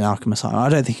than Arkham Asylum. I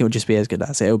don't think it'll just be as good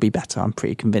as it. It'll be better. I'm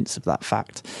pretty convinced of that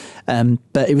fact.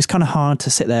 But it was kind of hard to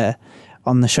sit there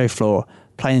on the show floor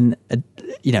playing a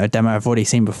demo I've already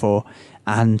seen before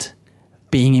and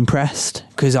being impressed,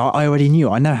 because I already knew.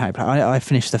 I know how to play. I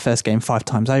finished the first game 5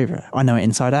 times over. I know it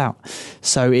inside out.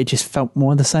 So it just felt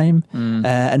more the same.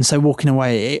 And so walking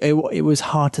away, it was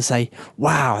hard to say,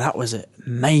 wow, that was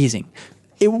amazing.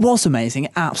 It was amazing.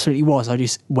 It absolutely was. I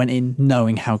just went in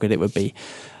knowing how good it would be.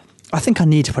 I think I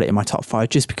need to put it in my top 5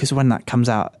 just because when that comes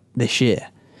out this year,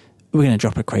 we're going to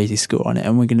drop a crazy score on it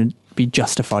and we're going to be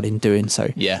justified in doing so.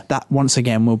 Yeah. That once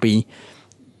again will be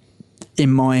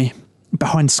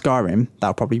behind Skyrim.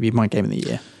 That'll probably be my game of the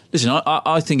year. Listen,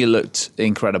 I think it looked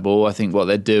incredible. I think what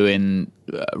they're doing,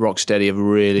 Rocksteady have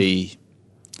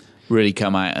really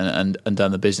come out and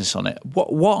done the business on it.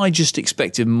 What I just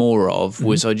expected more of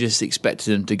was I just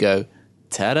expected them to go,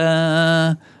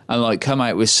 ta-da, and like come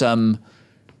out with some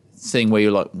thing where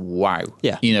you're like, wow.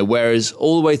 Yeah. Whereas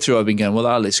all the way through I've been going, well,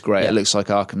 that looks great. Yeah. It looks like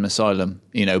Arkham Asylum,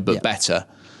 but better.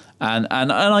 And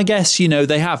I guess,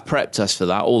 they have prepped us for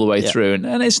that all the way through.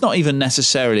 And it's not even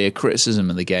necessarily a criticism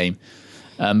of the game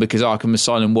because Arkham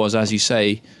Asylum was, as you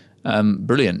say,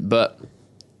 brilliant. But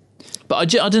I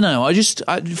don't know.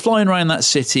 Flying around that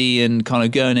city and kind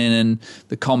of going in and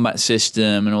the combat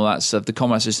system and all that stuff. The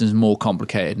combat system is more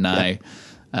complicated now.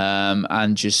 Yeah.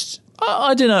 And just...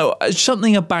 I don't know.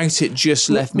 Something about it just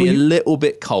left me a little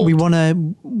bit cold.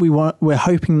 We're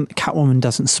hoping Catwoman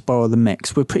doesn't spoil the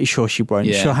mix. We're pretty sure she won't.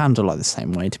 Yeah. She'll handle it the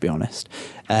same way, to be honest.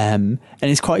 And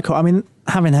it's quite cool. I mean,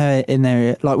 having her in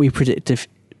there, like we predicted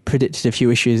a few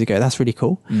issues ago, that's really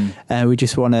cool. We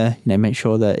just want to, make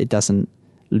sure that it doesn't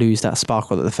lose that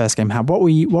sparkle that the first game had. What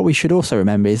we should also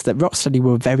remember is that Rocksteady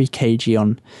were very cagey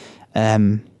on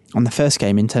the first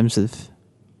game in terms of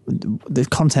the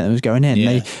content that was going in.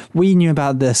 Yeah. We knew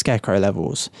about the Scarecrow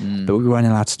levels, but we weren't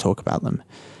allowed to talk about them.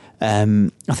 I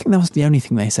think that was the only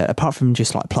thing they said, apart from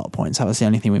just like plot points. That was the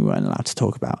only thing we weren't allowed to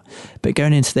talk about. But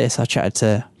going into this, I chatted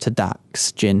to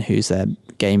Dax Jin, who's their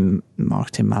game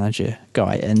marketing manager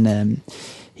guy, and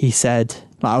he said,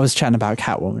 like, I was chatting about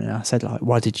Catwoman, and I said, like,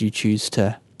 why did you choose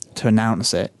to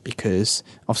announce it? Because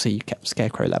obviously you kept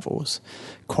Scarecrow levels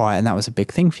quiet and that was a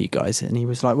big thing for you guys. And he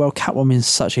was like, well, Catwoman is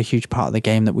such a huge part of the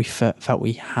game that we felt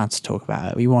we had to talk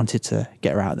about it. We wanted to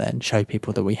get her out there and show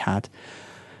people that we had.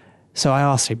 So I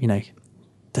asked him,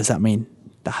 does that mean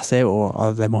that's it, or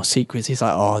are there more secrets? He's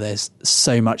like, oh, there's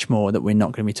so much more that we're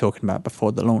not going to be talking about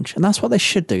before the launch. And that's what they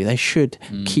should do. They should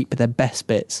keep their best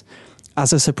bits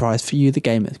as a surprise for you, the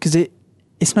gamers, because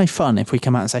it's no fun if we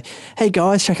come out and say, hey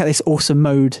guys, check out this awesome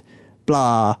mode,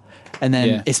 blah, and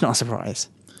then it's not a surprise.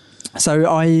 So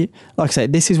like I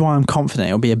said, this is why I'm confident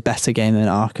it'll be a better game than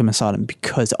Arkham Asylum,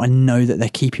 because I know that they're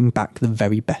keeping back the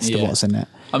very best of what's in it.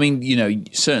 I mean,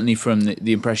 certainly from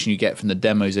the impression you get from the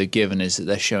demos they're given is that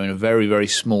they're showing a very, very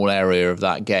small area of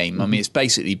that game. I mean, it's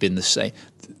basically been the same.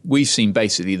 We've seen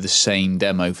basically the same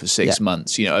demo for 6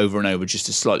 months, over and over, just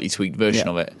a slightly tweaked version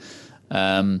of it.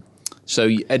 So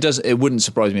it wouldn't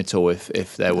surprise me at all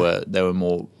if there were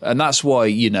more, and that's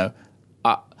why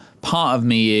part of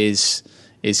me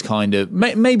is kind of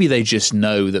maybe they just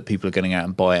know that people are going out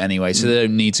and buy it anyway, so they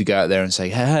don't need to go out there and say,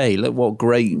 hey, look what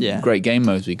great game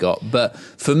modes we got. But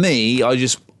for me, I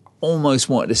just almost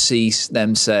wanted to see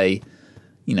them say,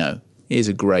 here's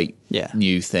a great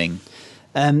new thing.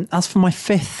 As for my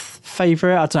fifth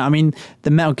favourite, I don't know. I mean,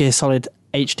 the Metal Gear Solid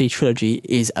HD trilogy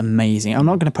is amazing. I'm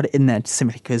not going to put it in there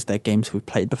simply because they're games we've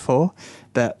played before,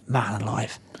 but man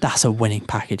alive, that's a winning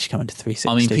package coming to 360.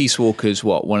 I mean, Peace Walker's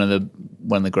one of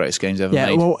the greatest games ever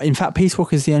made. Yeah, well, in fact, Peace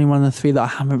Walker is the only one of the three that I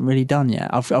haven't really done yet.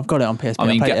 I've got it on PSP. I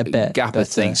mean, played it a bit. Gappa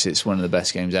thinks it's one of the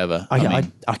best games ever. I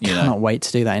cannot wait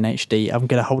to do that in HD. I'm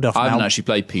going to hold off. I haven't actually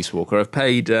played Peace Walker. I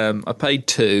played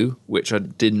 2, which I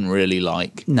didn't really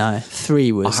like. No,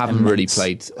 3 was. I haven't really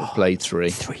played 3.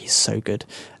 3 is so good.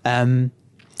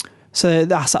 So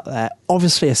that's up there.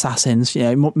 Obviously, Assassins. You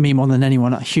know, me more than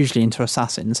anyone, I'm hugely into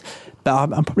Assassins, but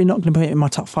I'm probably not going to put it in my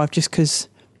top 5 just because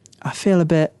I feel a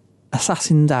bit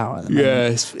assassined out at the moment. Yeah,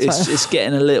 it's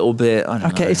getting a little bit. I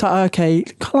don't know. It's like, okay,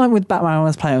 kind of like with Batman I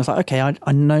was playing. I was like, okay,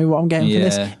 I know what I'm getting for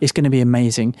this. It's going to be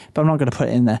amazing, but I'm not going to put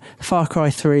it in there. Far Cry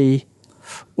 3.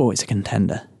 Oh, it's a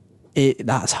contender.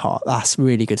 That's hot. That's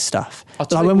really good stuff.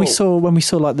 Like when we saw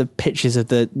like the pictures of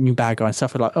the new bad guy and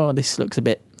stuff, we're like, oh, this looks a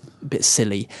bit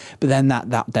silly. But then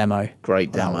that demo,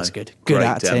 great demo, that was good. Good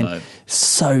acting, demo.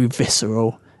 So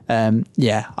visceral.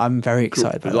 Yeah, I'm very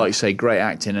excited about like that. you say, great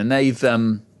acting, and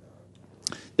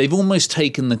they've almost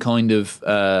taken the kind of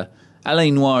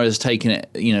L.A. Noire has taken it,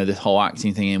 you know, the whole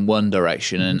acting thing in one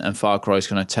direction, and Far Cry's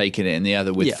kind of taken it in the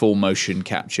other with full motion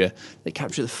capture. They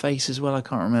capture the face as well. I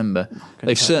can't remember.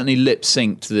 They've certainly lip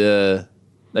synced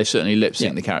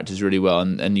the characters really well,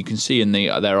 and you can see in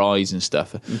their eyes and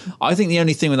stuff. Mm-hmm. I think the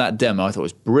only thing with that demo I thought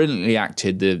was brilliantly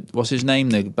acted. What's his name?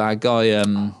 The bad guy.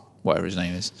 Whatever his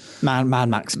name is. Mad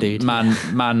Max dude. Man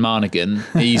Marnigan.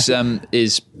 He's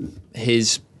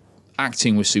his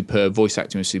acting was superb. Voice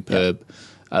acting was superb.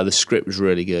 Yeah. The script was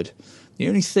really good. The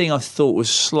only thing I thought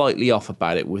was slightly off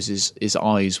about it was his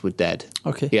eyes were dead.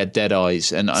 Okay. He had dead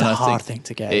eyes. And it's a hard thing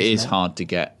to get. It is hard to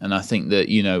get. And I think that,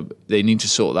 you know, they need to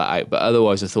sort that out. But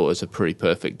otherwise, I thought it was a pretty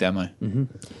perfect demo. Mm-hmm.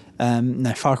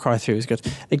 No, Far Cry 3 was good.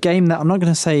 A game that I'm not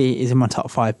going to say is in my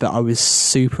top 5, but I was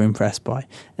super impressed by,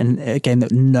 and a game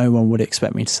that no one would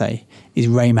expect me to say, is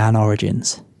Rayman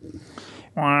Origins.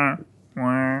 I'm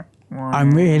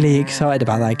really excited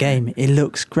about that game. It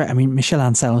looks great. I mean, Michel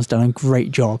Ancel has done a great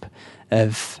job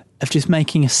of just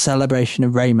making a celebration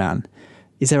of Rayman.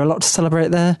 Is there a lot to celebrate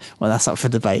there? Well, that's up for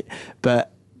debate.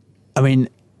 But I mean,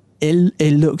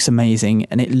 it looks amazing,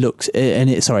 and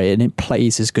it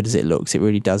plays as good as it looks. It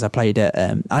really does. I played it.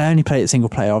 I only played it single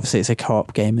player. Obviously, it's a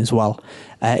co-op game as well.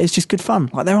 It's just good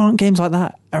fun. Like, there aren't games like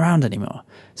that around anymore,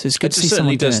 so it's good to see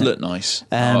someone doing it. It certainly does look nice.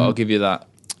 I'll give you that.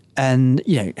 And,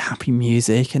 you know, happy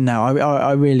music. And now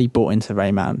I really bought into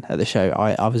Rayman at the show.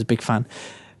 I was a big fan.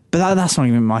 But that's not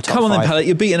even my top 5. Come on then, Pellet.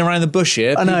 You're beating around the bush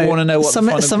here. People want to know what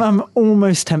some I'm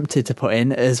almost tempted to put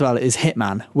in as well is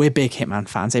Hitman. We're big Hitman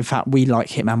fans. In fact, we like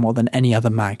Hitman more than any other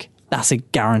mag. That's a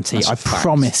guarantee. I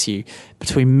promise you.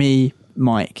 Between me,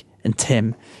 Mike, and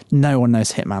Tim, no one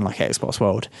knows Hitman like Xbox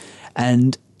World.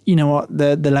 And you know what?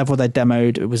 The level they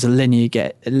demoed, it was a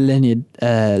linear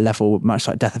level, much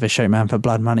like Death of a Showman for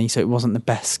Blood Money. So it wasn't the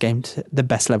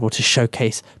best level to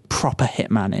showcase proper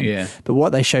Hitman in. Yeah. But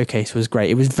what they showcased was great.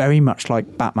 It was very much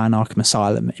like Batman Arkham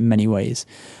Asylum in many ways,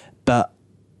 but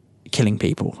killing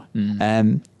people.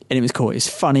 And it was cool. It was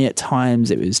funny at times.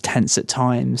 It was tense at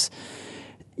times.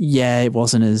 Yeah, it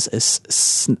wasn't as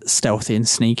stealthy and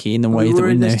sneaky in the way that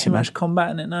we know. There's too much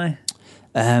combat in it now.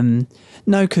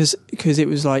 No, because it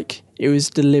was like, it was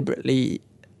deliberately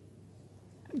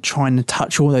trying to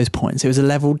touch all those points. It was a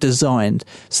level designed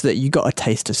so that you got a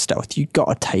taste of stealth, you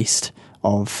got a taste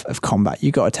of combat,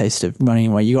 you got a taste of running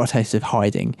away, you got a taste of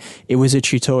hiding. It was a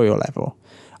tutorial level.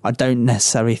 I don't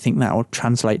necessarily think that will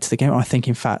translate to the game. I think,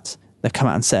 in fact, they've come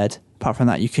out and said, apart from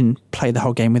that, you can play the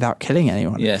whole game without killing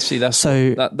anyone. Yeah, see, that's how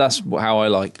I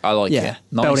like it.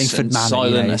 Nice and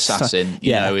silent assassin,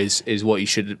 you know, is what you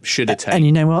should attain. And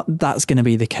you know what? That's going to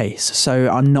be the case. So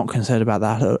I'm not concerned about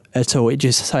that at all. It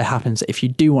just so happens that if you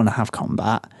do want to have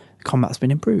combat's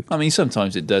been improved. I mean,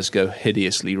 sometimes it does go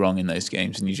hideously wrong in those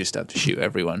games, and you just have to shoot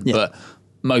everyone. Yeah. But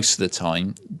most of the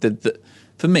time,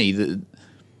 for me,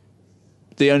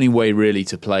 the only way really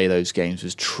to play those games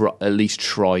was at least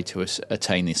try to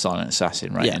attain the silent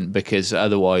assassin rating, because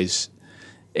otherwise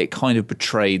it kind of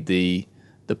betrayed the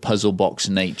puzzle box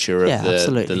nature of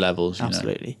the levels.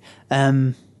 Absolutely.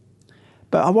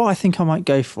 But what I think I might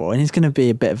go for, and it's going to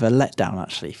be a bit of a letdown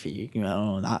actually for you,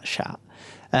 that chat.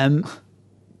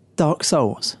 Dark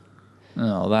Souls.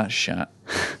 Oh, that chat.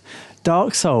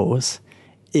 Dark Souls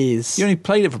is... You only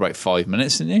played it for about 5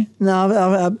 minutes, didn't you? No,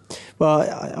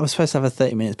 I was supposed to have a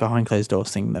 30 minutes behind closed doors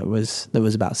thing that was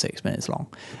about 6 minutes long.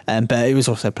 But it was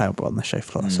also playable on the show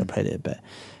floor, so I played it a bit.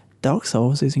 Dark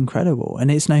Souls is incredible,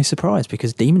 and it's no surprise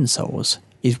because Demon Souls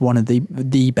is one of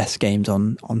the best games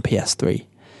on PS3.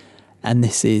 And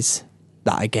this is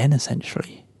that again,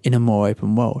 essentially, in a more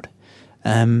open world.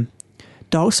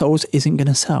 Dark Souls isn't going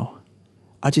to sell.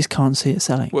 I just can't see it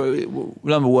selling. Well,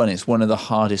 number one, it's one of the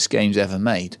hardest games ever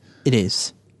made. It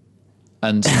is.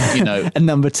 And, and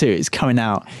number two, it's coming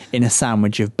out in a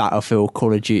sandwich of Battlefield,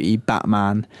 Call of Duty,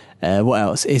 Batman. What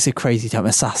else? It's a crazy time.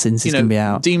 Assassins is going to be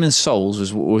out. Demon's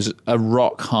Souls was a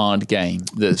rock hard game.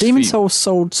 Demon's Souls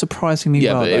sold surprisingly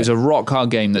well. Yeah, but it was a rock hard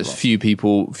game that few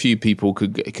people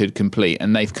could complete,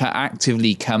 and they've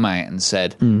actively come out and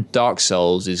said Dark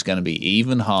Souls is going to be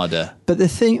even harder. But the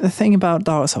thing about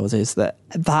Dark Souls is that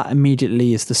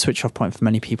immediately is the switch off point for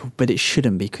many people, but it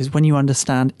shouldn't be, because when you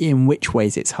understand in which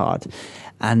ways it's hard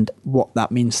and what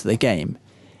that means to the game,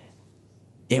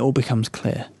 it all becomes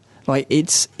clear. Like,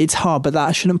 it's hard, but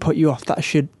that shouldn't put you off. That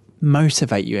should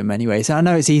motivate you in many ways. And I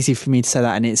know it's easy for me to say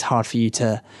that, and it's hard for you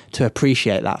to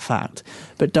appreciate that fact.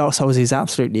 But Dark Souls is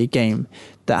absolutely a game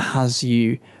that has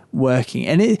you working.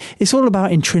 And it's all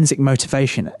about intrinsic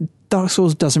motivation. Dark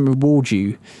Souls doesn't reward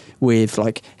you with,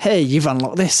 like, hey, you've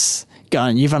unlocked this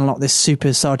gun, you've unlocked this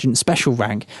Super Sergeant Special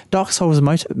rank. Dark Souls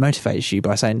motivates you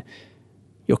by saying,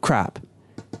 you're crap.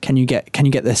 Can you get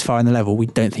this far in the level? We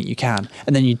don't think you can.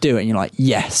 And then you do it and you're like,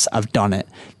 yes, I've done it.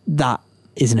 That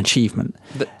is an achievement.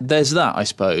 There's that, I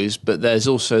suppose, but there's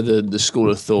also the school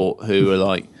of thought who are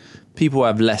like, people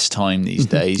have less time these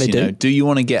days. Do you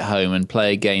want to get home and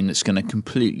play a game that's going to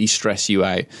completely stress you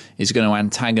out, is going to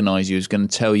antagonise you, is going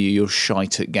to tell you you're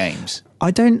shite at games?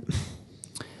 I don't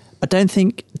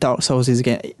think Dark Souls is a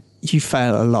game. You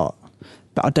fail a lot,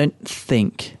 but I don't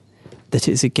think that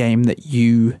it's a game that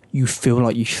you feel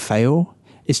like you fail.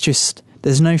 It's just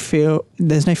there's no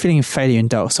feeling of failure in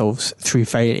Dark Souls through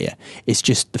failure. It's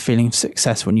just the feeling of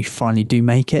success when you finally do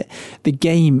make it. The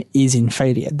game is in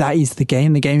failure. That is the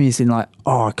game. The game is in like,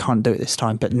 oh, I can't do it this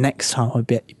time, but next time I'll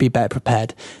be better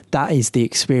prepared. That is the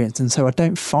experience. And so I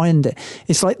don't find it.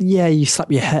 It's like, yeah, you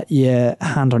slap your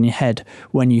hand on your head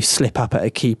when you slip up at a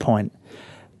key point,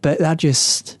 but that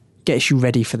just gets you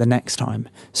ready for the next time.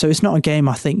 So it's not a game,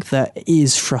 I think, that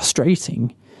is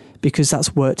frustrating, because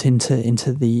that's worked into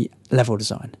the level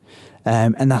design,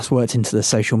 and that's worked into the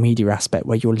social media aspect,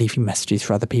 where you're leaving messages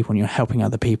for other people and you're helping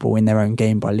other people in their own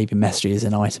game by leaving messages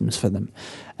and items for them.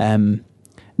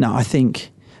 Now,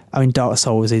 I mean, Dark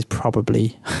Souls is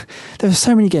probably there are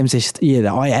so many games this year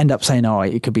that I end up saying, oh,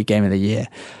 it could be game of the year.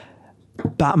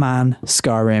 Batman,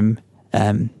 Skyrim,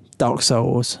 Dark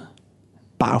Souls,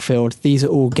 Battlefield, these are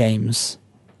all games,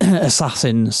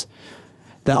 Assassins,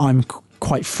 that I'm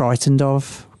quite frightened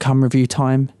of come review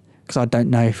time, because I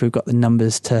don't know if we've got the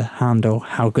numbers to handle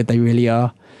how good they really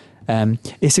are.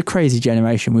 It's a crazy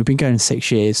generation. We've been going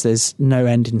 6 years. There's no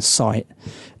end in sight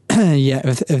yet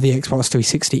of the Xbox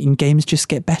 360, and games just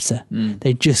get better.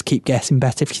 They just keep getting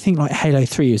better. If you think like Halo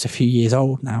 3 is a few years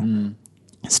old now,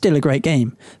 it's still a great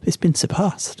game, but it's been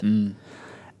surpassed.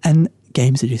 And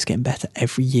games are just getting better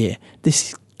every year.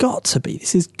 This has got to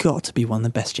be one of the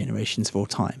best generations of all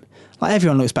time. Like,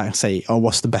 everyone looks back and say, oh,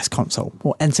 what's the best console?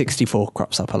 Well, N64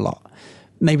 crops up a lot.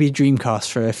 Maybe Dreamcast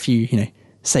for a few,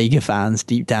 Sega fans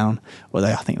deep down,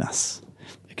 although I think that's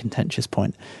a contentious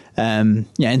point.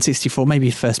 N64,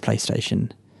 maybe first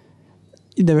PlayStation.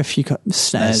 There are a few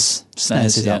SNES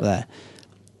is up there.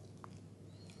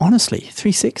 Honestly,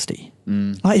 360.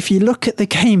 Like, if you look at the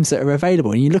games that are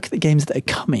available and you look at the games that are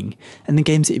coming and the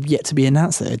games that have yet to be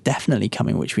announced that are definitely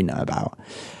coming, which we know about,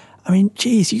 I mean,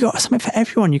 geez, you got something for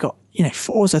everyone. You got,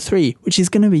 Forza 3, which is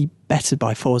going to be bettered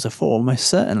by Forza 4, most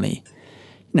certainly.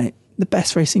 The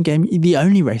best racing game, the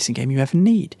only racing game you ever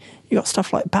need. You got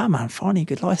stuff like Batman, finally a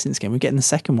good license game. We're getting the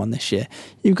second one this year.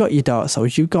 You've got your Dark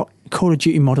Souls. You've got Call of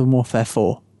Duty Modern Warfare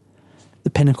 4, the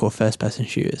pinnacle of first-person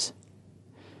shooters.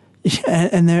 Yeah,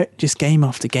 and they're just game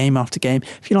after game after game.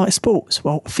 If you like sports,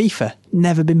 well, FIFA,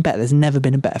 never been better. There's never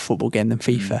been a better football game than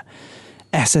FIFA.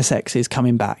 SSX is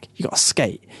coming back. You got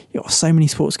Skate. You got so many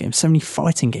sports games, so many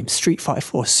fighting games. Street Fighter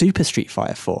 4, Super Street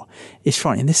Fighter 4. It's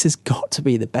frightening. This has got to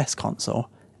be the best console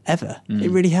ever.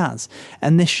 It really has.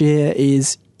 And this year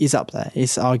is up there.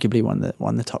 It's arguably one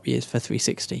of the top years for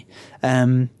 360.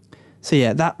 So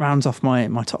yeah, that rounds off my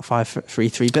top 5 for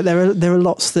E3. But there are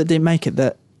lots that didn't make it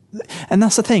that. And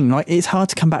that's the thing, like, it's hard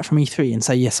to come back from E3 and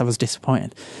say, yes, I was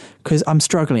disappointed, because I'm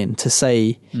struggling to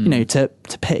say, to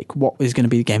pick what is going to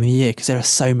be the game of the year, because there are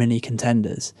so many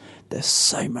contenders. There's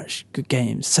so many good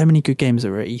games that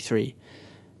were at E3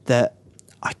 that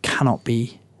I cannot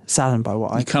be saddened by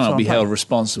what I... You cannot be held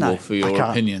responsible for your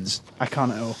opinions. I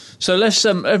can't at all. So let's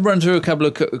run through a couple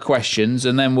of questions,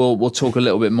 and then we'll talk a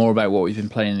little bit more about what we've been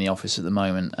playing in the office at the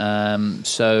moment.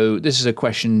 So this is a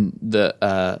question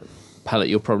that... Pallet,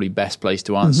 you're probably best placed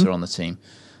to answer on the team.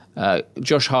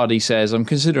 Josh Hardy says, I'm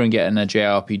considering getting a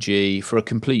JRPG for a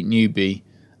complete newbie.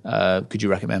 Could you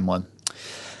recommend one?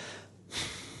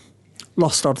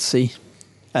 Lost Odyssey.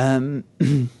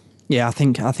 Yeah, I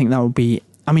think that would be.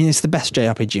 I mean, it's the best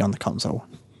JRPG on the console,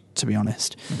 to be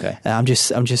honest. Okay. I'm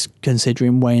just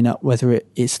considering weighing up whether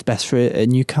it's the best for a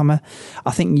newcomer.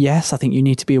 I think yes. I think you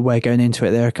need to be aware going into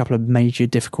it. There are a couple of major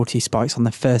difficulty spikes on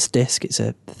the first disc. It's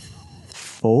a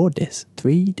 4-disc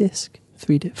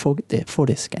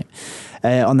game.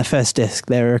 On the first disc,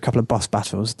 there are a couple of boss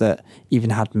battles that even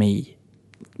had me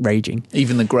raging.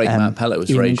 Even the Great Matt Pellet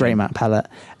was raging. Great Matt Pellet.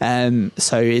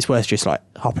 So it's worth just like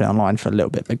hopping online for a little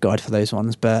bit of a guide for those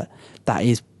ones. But that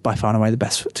is by far and away the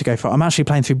best to go for. I'm actually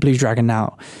playing through Blue Dragon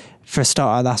now. For a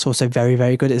starter, that's also very,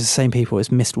 very good. It's the same people as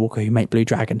Mistwalker who make Blue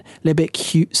Dragon. A little bit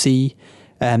cutesy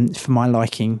for my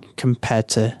liking compared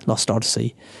to Lost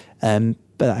Odyssey. But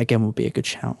that again would be a good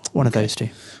shout. One of those two.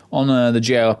 On the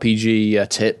JRPG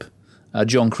tip,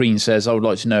 John Crean says, I would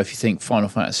like to know if you think Final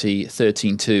Fantasy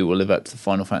 13-2 will live up to the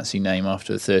Final Fantasy name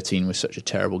after 13 was such a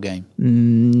terrible game.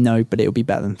 No, but it'll be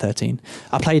better than 13.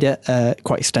 I played it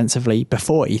quite extensively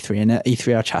before E3, and at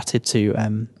E3 I chatted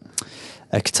to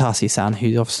Katase-san,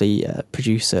 who's obviously a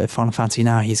producer of Final Fantasy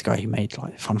now. He's a guy who made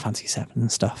like Final Fantasy 7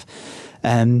 and stuff.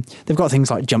 They've got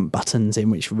things like jump buttons in,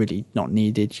 which are really not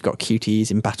needed. You've got QTEs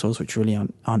in battles, which really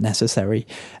aren't necessary.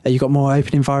 You've got more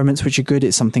open environments, which are good.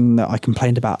 It's something that I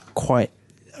complained about quite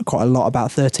a lot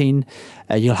about 13.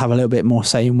 You'll have a little bit more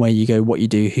say in where you go, what you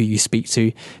do, who you speak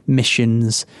to,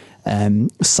 missions,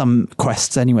 some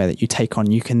quests anyway that you take on.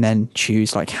 You can then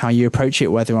choose like how you approach it,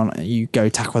 whether or not you go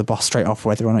tackle the boss straight off,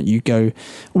 whether or not you go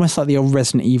almost like the old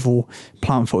Resident Evil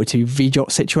Plant 42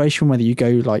 VJOT situation, whether you go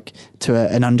like to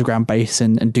an underground base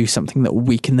and do something that will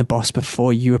weaken the boss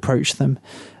before you approach them.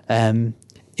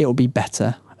 It will be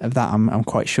better of that, I'm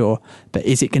quite sure. But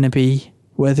is it going to be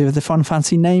worthy of the Final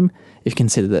Fantasy name? If you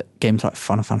consider that games like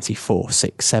Final Fantasy 4,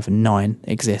 6, 7, 9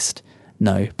 exist,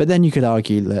 no. But then you could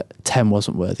argue that 10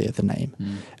 wasn't worthy of the name,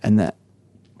 and that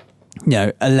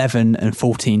 11 and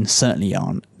 14 certainly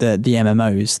aren't. The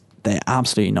MMOs, they're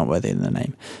absolutely not worthy of the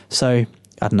name. So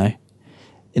I don't know.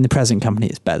 In the present company,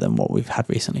 it's better than what we've had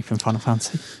recently from Final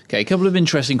Fantasy. Okay, a couple of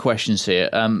interesting questions here.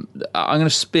 I'm going to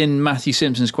spin Matthew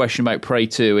Simpson's question about Prey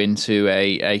 2 into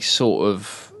a sort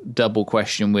of double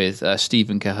question with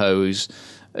Stephen Cahoe,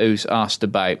 who's asked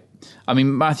about. I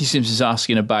mean, Matthew Simpson's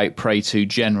asking about Prey 2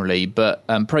 generally, but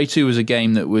Prey 2 was a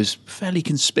game that was fairly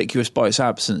conspicuous by its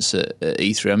absence at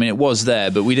E3. I mean, it was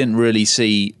there, but we didn't really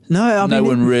see. No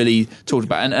one really talked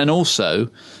about it. And also,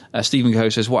 Stephen Cahoe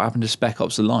says, what happened to Spec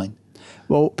Ops: The Line?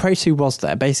 Well, Prey 2 was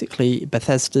there. Basically,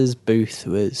 Bethesda's booth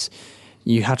was,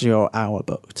 you had your hour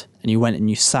booked, and you went and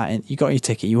you got your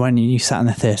ticket, you went and you sat in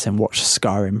the theatre and watched a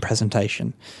Skyrim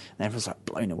presentation, and everyone's like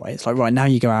blown away. It's like, right, now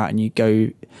you go out and you go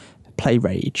play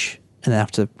Rage, and then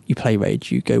after you play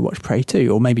Rage, you go watch Prey 2,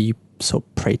 or maybe you saw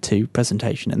Prey 2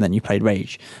 presentation and then you played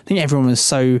Rage. I think everyone was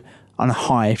so on a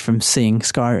high from seeing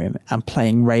Skyrim and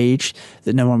playing Rage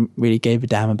that no one really gave a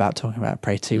damn about talking about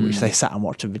Prey 2, which they sat and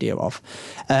watched a video of.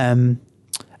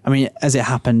 I mean, as it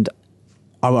happened,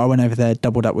 I went over there,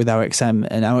 doubled up with OXM,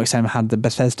 and OXM had the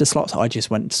Bethesda slots. I just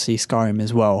went to see Skyrim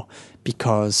as well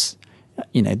because,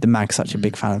 the mag's such a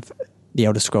big fan of the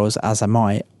Elder Scrolls, as am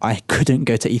I. I couldn't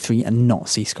go to E3 and not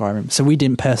see Skyrim. So we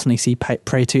didn't personally see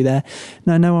Prey 2 there.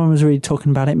 No one was really talking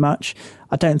about it much.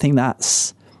 I don't think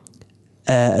that's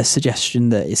a suggestion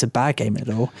that it's a bad game at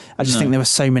all. I just think there were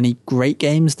so many great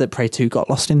games that Prey 2 got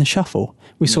lost in the shuffle.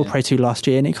 We saw Prey 2 last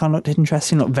year and it kind of looked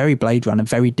interesting, looked very Blade Runner,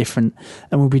 very different,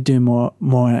 and we'll be doing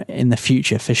more in the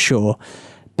future for sure.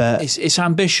 But it's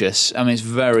ambitious. I mean, it's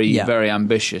very, very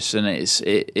ambitious, and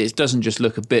it doesn't just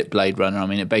look a bit Blade Runner. I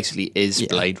mean, it basically is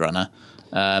Blade Runner,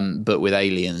 but with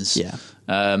aliens. Yeah.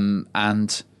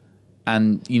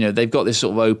 And they've got this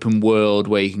sort of open world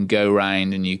where you can go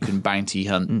around and you can bounty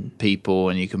hunt people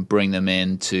and you can bring them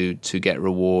in to get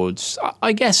rewards.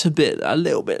 I guess a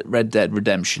little bit Red Dead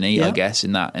Redemption-y, I guess,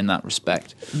 in that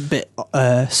respect. Bit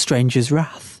Stranger's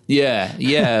Wrath. Yeah.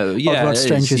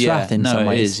 Stranger's Wrath in some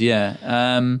ways. It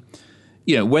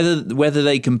is. Whether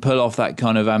they can pull off that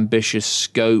kind of ambitious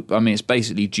scope. I mean, it's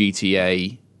basically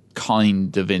GTA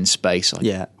kind of in space, I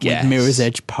guess. With Mirror's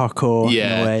Edge parkour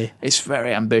in a way. It's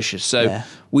very ambitious. So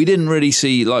we didn't really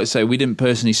see, like I say, we didn't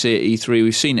personally see it at E3.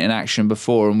 We've seen it in action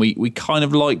before, and we kind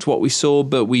of liked what we saw,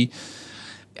 but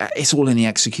it's all in the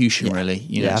execution,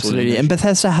 really. Absolutely. And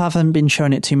Bethesda haven't been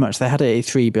showing it too much. They had it at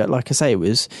E3, but like I say,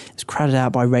 it's crowded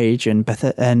out by Rage and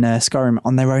Skyrim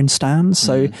on their own stands.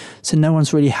 So no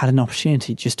one's really had an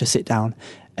opportunity just to sit down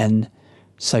and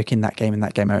soak in that game and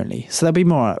that game only. So there'll be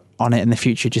more on it in the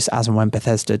future, just as and when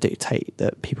Bethesda dictate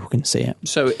that people can see it.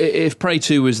 So if Prey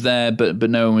 2 was there, but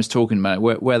no one was talking about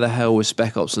it, where the hell was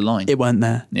Spec Ops: The Line? It weren't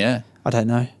there. Yeah. I don't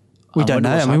know. We don't know.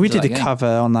 I mean, we did a cover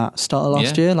on that start of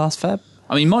last year, last Feb.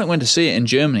 I mean, Mike went to see it in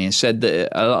Germany and said that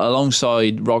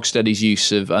alongside Rocksteady's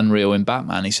use of Unreal in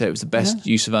Batman, he said it was the best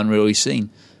use of Unreal he's seen.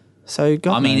 So,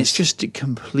 God knows. It's just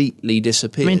completely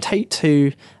disappeared. I mean,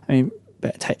 Take-Two,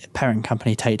 parent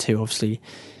company Take-Two obviously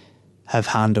have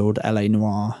handled LA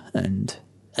Noire and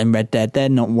Red Dead. They're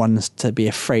not ones to be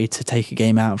afraid to take a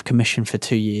game out of commission for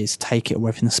 2 years, take it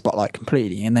away from the spotlight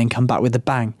completely, and then come back with a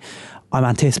bang. I'm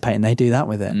anticipating they do that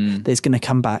with it. It's going to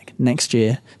come back next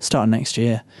year, starting next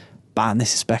year. Bam,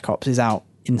 this is Spec Ops, is out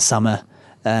in summer.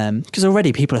 Because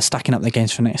already people are stacking up their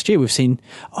games for next year. We've seen,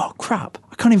 oh crap,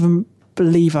 I can't even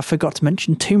believe I forgot to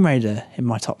mention Tomb Raider in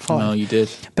my top 5. Oh, you did.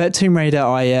 But Tomb Raider,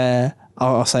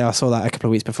 I'll say I saw that a couple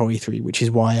of weeks before E3, which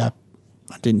is why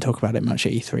I didn't talk about it much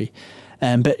at E3.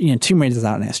 But Tomb Raider's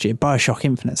out next year. BioShock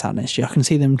Infinite's out next year. I can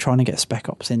see them trying to get Spec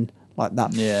Ops in like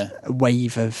that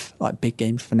wave of like big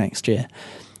games for next year.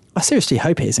 I seriously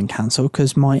hope it isn't cancelled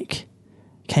because Mike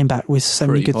came back with so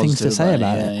many good things to say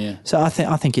about it. Yeah. So I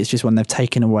think it's just when they've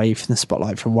taken away from the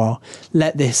spotlight for a while.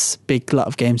 Let this big glut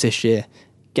of games this year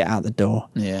get out the door,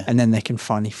 and then they can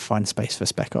finally find space for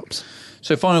Spec Ops.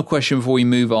 So final question before we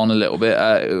move on a little bit.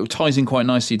 It ties in quite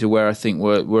nicely to where I think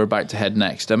we're about to head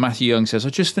next. Matthew Young says, I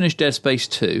just finished Dead Space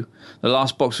 2. The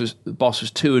last boss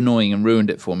was too annoying and ruined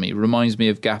it for me. It reminds me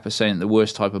of Gapper saying that the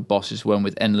worst type of boss is one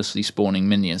with endlessly spawning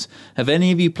minions. Have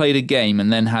any of you played a game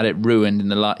and then had it ruined in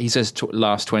the he says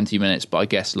last 20 minutes, but I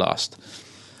guess last...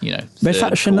 Red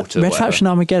Faction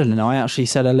Armageddon, I actually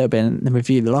said a little bit in the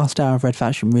review, the last hour of Red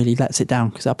Faction really lets it down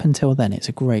because up until then it's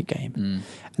a great game.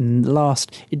 And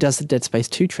it does the Dead Space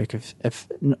 2 trick of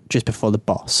just before the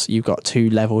boss, you've got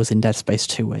 2 levels in Dead Space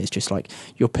 2 where it's just like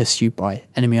you're pursued by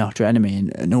enemy after enemy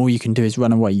and all you can do is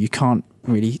run away. You can't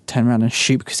really turn around and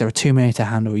shoot because there are too many to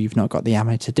handle. You've not got the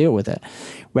ammo to deal with it.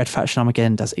 Red Faction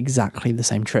Armageddon does exactly the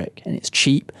same trick, and it's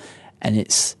cheap and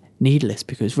it's needless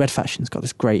because Red Faction's got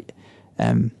this great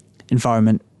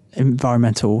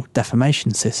environmental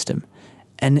defamation system,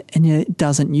 and it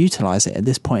doesn't utilize it at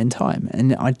this point in time,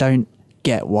 and I don't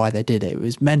get why they did it. It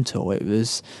was mental. It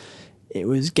was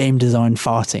game design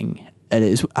farting at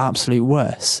its absolute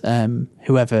worst.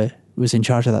 Whoever was in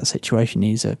charge of that situation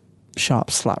needs a sharp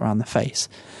slap around the face.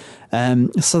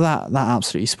 So that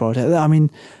absolutely spoiled it. I mean,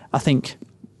 I think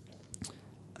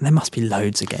there must be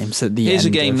loads of games at the Here's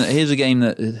end. Here's a game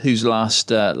that whose last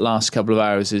couple of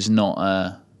hours is not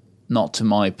to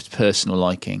my personal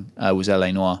liking. Was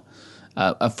LA Noire.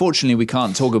 Unfortunately, we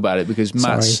can't talk about it because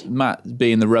Matt,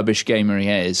 being the rubbish gamer he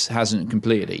is, hasn't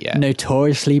completed it yet.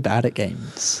 Notoriously bad at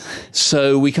games.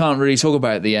 So we can't really talk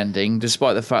about the ending,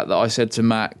 despite the fact that I said to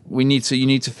Matt, you need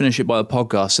to finish it by the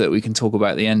podcast so that we can talk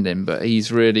about the ending. But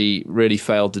he's really, really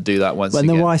failed to do that once again.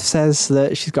 When the wife says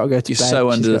that she's got to go to bed. You're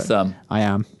so under the thumb. I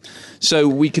am. So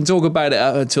we can talk about it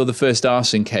up until the first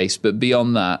arson case, but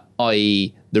beyond that,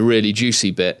 i.e. the really juicy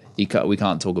bit, we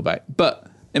can't talk about. But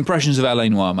impressions of LA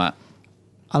Noire, Matt?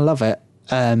 I love it.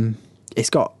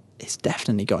 It's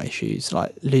definitely got issues.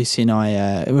 Like Lucy and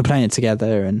I, we're playing it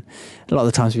together, and a lot of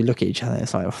the times we look at each other,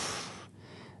 it's like,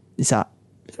 is that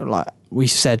like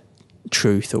we've said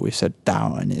truth or we've said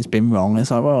doubt, and it's been wrong? It's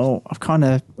like, well,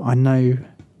 I know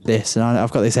this, and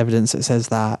I've got this evidence that says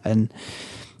that, and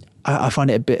I find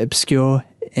it a bit obscure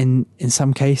in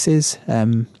some cases.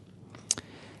 And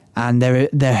there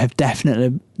have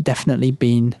definitely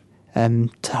been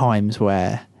times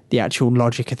where the actual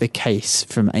logic of the case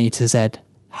from A to Z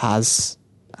has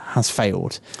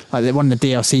failed. Like one of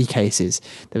the DLC cases,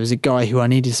 there was a guy who I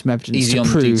needed some evidence to prove. Easy on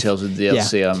the details of the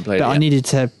DLC, I haven't played it yet. I needed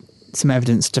some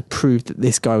evidence to prove that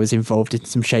this guy was involved in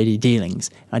some shady dealings.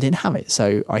 I didn't have it,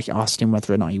 so I asked him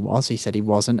whether or not he was. He said he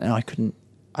wasn't, and I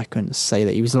couldn't say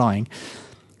that he was lying.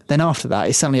 Then after that,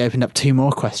 it suddenly opened up 2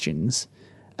 more questions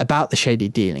about the shady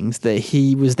dealings that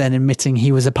he was then admitting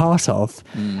he was a part of,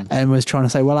 and was trying to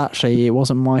say, well, actually, it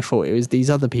wasn't my fault, it was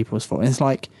these other people's fault. And it's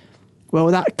like, well,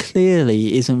 that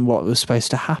clearly isn't what was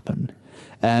supposed to happen.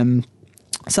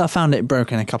 So I found it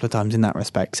broken a couple of times in that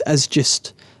respect. As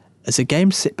a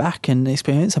game to sit back and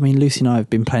experience, I mean, Lucy and I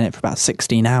have been playing it for about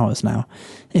 16 hours now.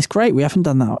 It's great. We haven't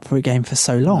done that for a game for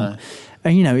so long. No.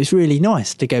 And, it's really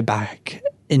nice to go back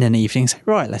in an evening and say,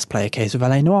 right, let's play a case of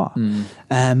LA Noire.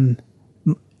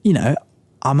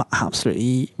 I'm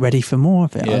absolutely ready for more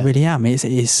of it. Yeah. I really am.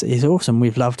 It's awesome.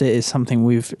 We've loved it. It's something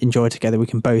we've enjoyed together. We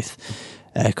can both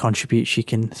contribute, she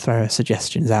can throw her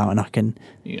suggestions out and I can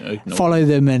follow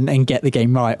them and get the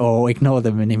game right, or ignore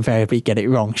them and invariably get it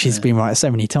wrong. She's been right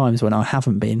so many times when I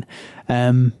haven't been.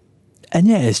 And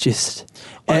yeah, it's just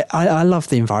I love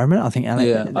the environment. I think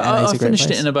LA, I finished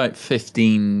it in about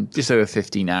just over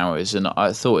 15 hours, and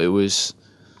I thought it was.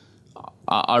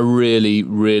 I really,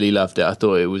 really loved it. I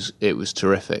thought it was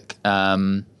terrific.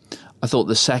 I thought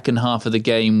the second half of the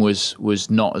game was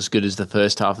not as good as the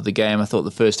first half of the game. I thought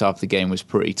the first half of the game was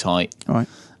pretty tight. All right.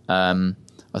 I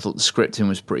thought the scripting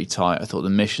was pretty tight. I thought the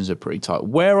missions are pretty tight.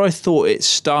 Where I thought it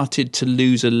started to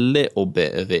lose a little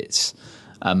bit of its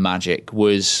magic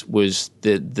was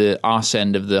the arse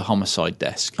end of the homicide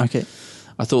desk. Okay.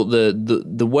 I thought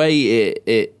the way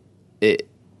it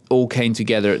all came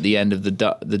together at the end of the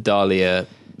Dahlia,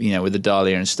 with the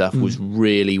Dahlia and stuff, was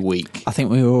really weak. I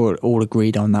think we were all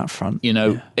agreed on that front.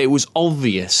 It was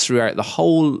obvious throughout the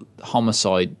whole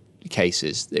homicide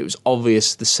cases. It was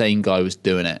obvious the same guy was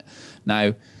doing it.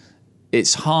 Now,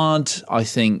 it's hard, I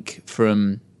think,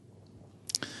 from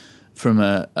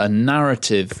a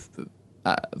narrative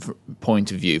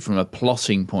point of view, from a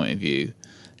plotting point of view,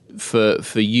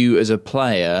 for you as a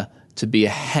player to be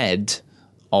ahead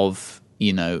of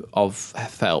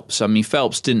Phelps. I mean,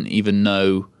 Phelps didn't even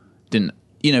know.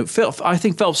 I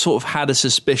think Phelps sort of had a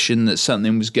suspicion that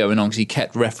something was going on because he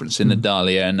kept referencing the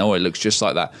Dahlia and, it looks just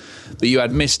like that. But you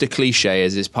had Mr. Cliche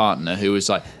as his partner who was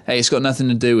like, hey, it's got nothing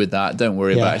to do with that. Don't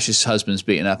worry about it. It's just husband's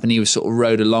beaten up. And he was sort of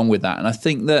rode along with that. And I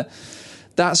think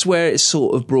that's where it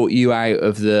sort of brought you out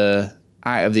of the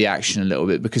action a little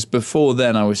bit, because before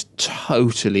then I was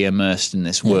totally immersed in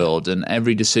this world, and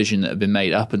every decision that had been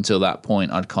made up until that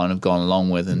point I'd kind of gone along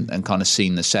with and kind of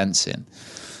seen the sense in.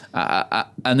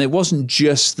 And it wasn't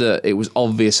just that it was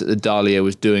obvious that the Dahlia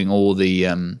was doing all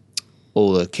the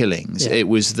killings. It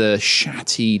was the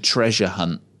Shatty treasure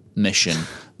hunt mission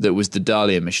that was the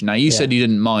Dahlia mission. Now, you said you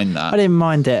didn't mind that. I didn't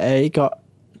mind it. It got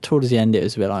towards the end, it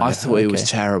was a bit like... I thought it was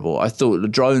terrible. I thought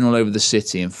driving all over the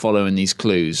city and following these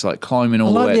clues, like climbing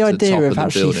all the way up to the top of the building. I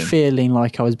like the idea of actually feeling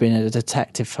like I was being a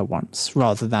detective for once,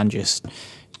 rather than just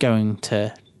going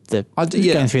to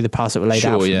going through the paths that were laid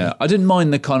out for me. I didn't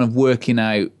mind the kind of working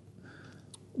out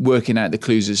the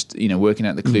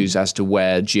clues as to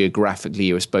where geographically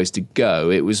you were supposed to go.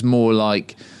 It was more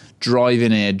like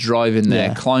driving here, driving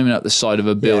there, climbing up the side of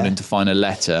a building to find a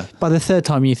letter. By the third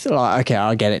time, you thought, like, okay,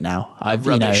 I get it now. I've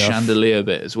rubbed a chandelier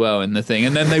bit as well in the thing,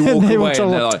 and then they walk away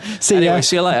and they're like, see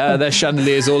you later. There's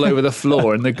chandeliers all over the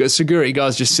floor, and the security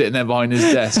guy's just sitting there behind his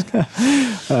desk.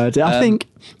 I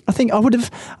think I would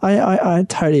have. I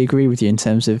totally agree with you in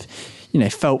terms of,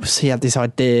 Phelps. He had this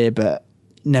idea, but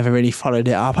never really followed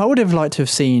it up. I would have liked to have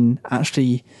seen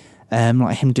actually.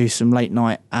 Like him do some late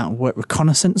night out work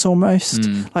reconnaissance almost.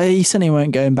 Like he certainly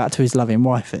weren't going back to his loving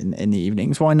wife in the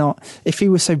evenings. Why not? If he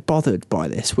was so bothered by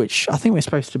this, which I think we're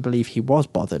supposed to believe he was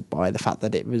bothered by the fact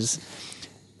that it was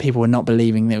people were not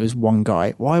believing there was one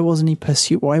guy. Why wasn't he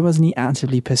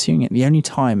actively pursuing it? The only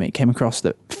time it came across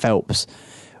that Phelps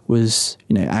was,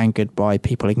 angered by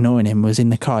people ignoring him was in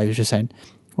the car. He was just saying,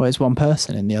 well, it's one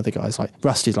person, and the other guy's like,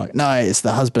 Rusty's like, no, it's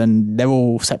the husband, they're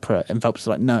all separate, and Phelps is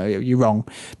like, no, you're wrong.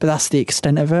 But that's the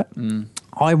extent of it.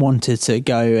 I wanted to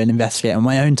go and investigate on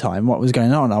my own time what was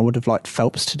going on. I would have liked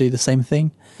Phelps to do the same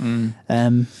thing.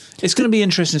 It's going to be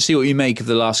interesting to see what you make of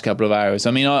the last couple of hours.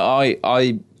 I mean,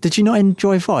 I did you not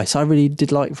enjoy Vice? I really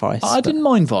did like Vice. I didn't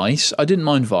mind Vice. I did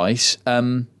enjoy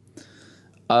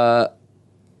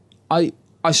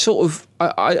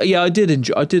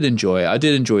it. I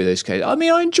did enjoy those cases. I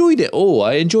mean, I enjoyed it all.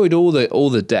 I enjoyed all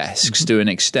the desks to an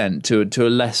extent, to a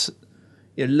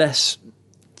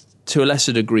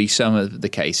lesser degree some of the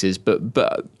cases,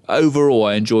 but overall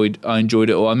I enjoyed it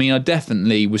all. I mean, I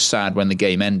definitely was sad when the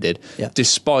game ended,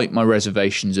 despite my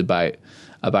reservations about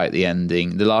the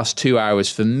ending. The last 2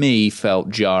 hours for me felt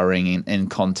jarring in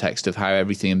context of how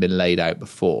everything had been laid out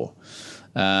before.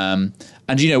 And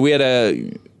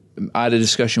I had a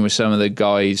discussion with some of the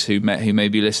guys who may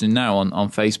be listening now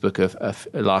on Facebook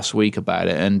last week about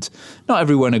it, and not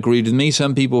everyone agreed with me.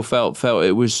 Some people felt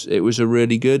it was a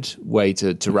really good way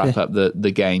to wrap up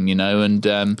the game, and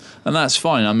that's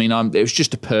fine. I mean, it was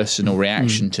just a personal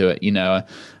reaction to it,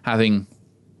 having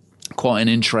quite an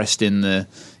interest in the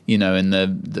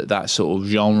that sort of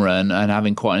genre, and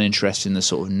having quite an interest in the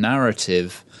sort of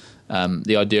narrative.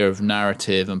 The idea of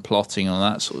narrative and plotting and all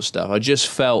that sort of stuff. I just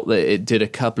felt that it did a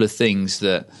couple of things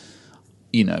that,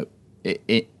 in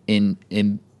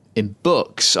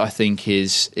books, I think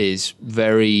is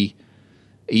very.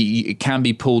 It can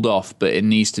be pulled off, but it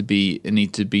needs to be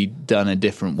done a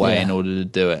different way in order to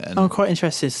do it. And I'm quite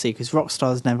interested to see, because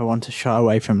Rockstar's never want to shy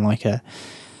away from like a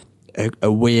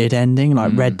a weird ending.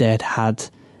 Like Red Dead had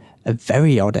a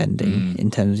very odd ending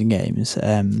in terms of games.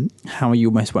 How you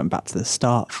almost went back to the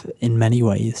start in many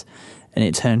ways, and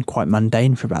it turned quite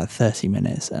mundane for about 30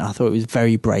 minutes. And I thought it was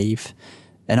very brave.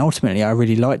 And ultimately, I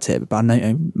really liked it. But I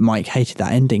know Mike hated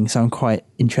that ending, so I'm quite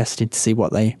interested to see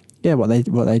what they do with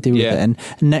it. And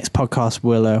next podcast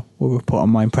we'll report on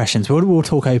my impressions. We'll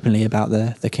talk openly about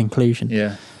the conclusion.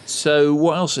 Yeah. So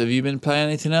what else have you been playing?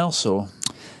 Anything else or?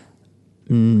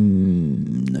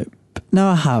 Nope. No,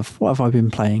 I have. What have I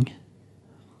been playing?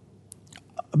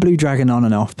 Blue Dragon on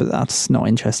and off, but that's not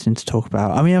interesting to talk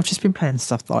about. I mean, I've just been playing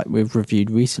stuff like we've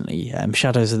reviewed recently,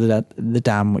 Shadows of the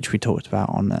Dam, which we talked about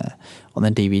on the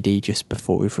DVD just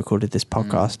before we've recorded this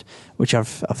podcast, which I've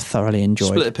thoroughly enjoyed.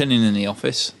 Split opinion in the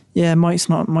office. Yeah, Mike's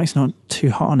not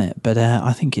too hot on it, but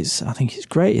I think it's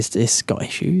great. It's got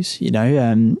issues, you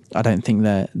know. I don't think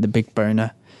the big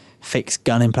boner fixed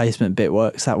gun emplacement bit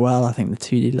works that well. I think the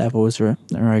 2D levels are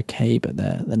okay, but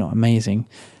they're not amazing.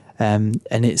 And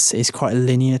it's quite a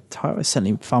linear title. It's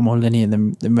certainly far more linear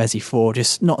than Resi 4,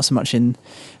 just not so much in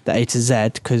the A to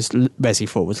Z, because Resi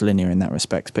 4 was linear in that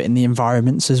respect, but in the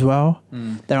environments as well.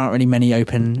 There aren't really many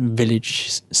open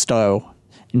village-style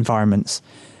environments.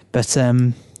 But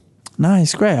no,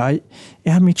 it's great.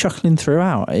 It had me chuckling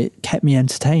throughout. It kept me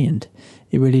entertained.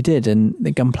 It really did, and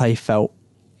the gunplay felt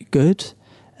good.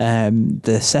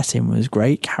 The setting was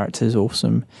great. Characters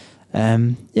awesome.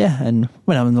 And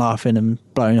when I'm laughing and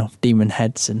blowing off demon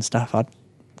heads and stuff, I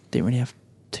didn't really have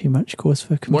too much cause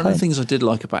for complaint. One of the things I did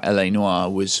like about LA Noire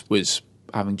was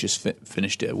having just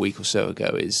finished it a week or so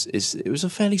ago is it was a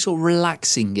fairly sort of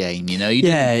relaxing game, you know. It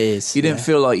is. You didn't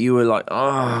feel like you were like,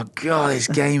 oh god, this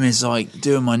game is like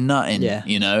doing my nutting. Yeah.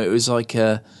 You know, it was like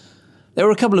there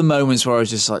were a couple of moments where I was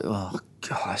just like, oh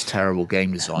god, that's terrible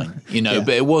game design, you know.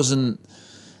 But it wasn't.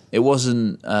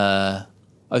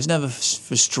 I was never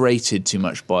frustrated too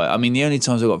much by it. I mean, the only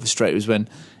times I got frustrated was when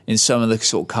in some of the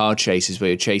sort of car chases where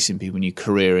you're chasing people and you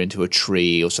career into a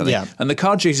tree or something. Yeah. And the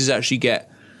car chases actually get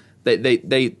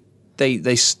they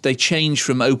change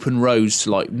from open roads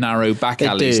to like narrow back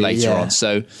alleys later on.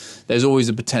 So there's always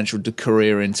a potential to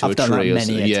career into a tree or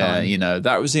something. Yeah, you know,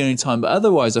 that was the only time. But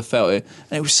otherwise, I felt it,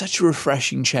 and it was such a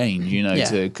refreshing change. You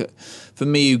know, for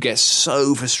me who gets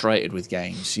so frustrated with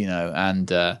games, you know,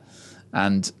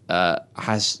 and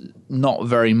has not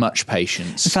very much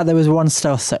patience. In fact, there was one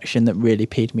stealth section that really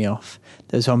peed me off.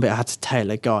 There was one bit I had to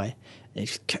tail a guy, and it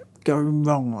just kept going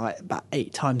wrong like about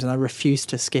 8 times, and I refused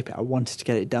to skip it. I wanted to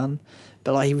get it done,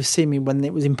 but like he was seeing me when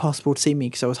it was impossible to see me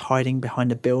because I was hiding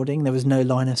behind a building. There was no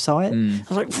line of sight. I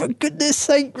was like, for goodness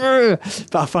sake,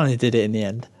 but I finally did it in the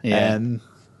end.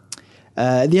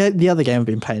 The other game I've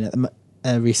been playing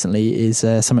recently is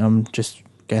something I'm just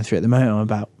going through at the moment. I'm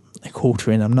about a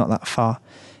quarter in, I'm not that far,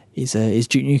 is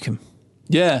Duke Nukem.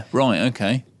 Yeah, right,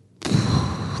 okay.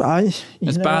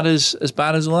 As bad as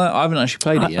all that? I haven't actually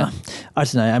played it yet. I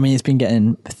don't know. I mean, it's been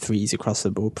getting 3s across the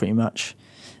board pretty much.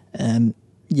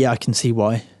 I can see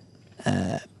why.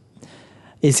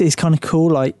 It's kind of cool.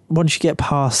 Like once you get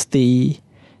past the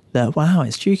wow,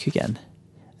 it's Duke again,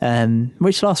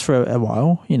 which lasts for a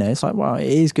while. You know, it's like wow, it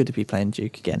is good to be playing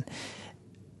Duke again.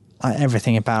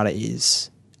 Everything about it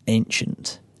is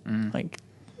ancient. Like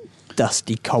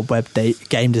dusty cobweb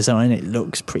game design. It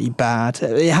looks pretty bad.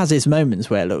 It has its moments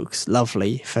where it looks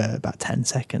lovely for about 10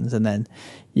 seconds, and then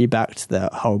you're back to the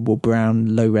horrible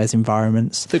brown low res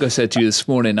environments. I think I said to you this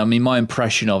morning, I mean, my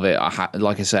impression of it,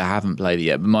 like I say, I haven't played it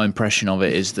yet, but my impression of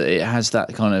it is that it has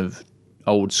that kind of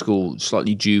old school,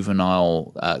 slightly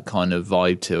juvenile kind of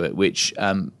vibe to it, which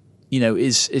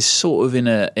is sort of in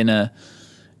a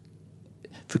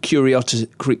for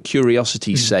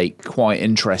curiosity's sake, quite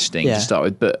interesting to start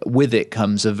with. But with it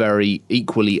comes a very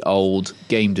equally old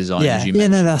game design, as you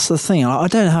mentioned. No, that's the thing. I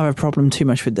don't have a problem too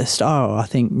much with the style. I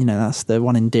think, that's the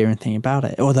one endearing thing about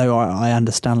it. Although I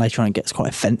understand later on it gets quite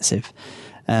offensive.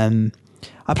 I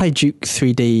played Duke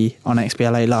 3D on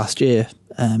XBLA last year,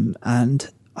 and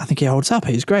I think it holds up.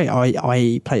 It was great.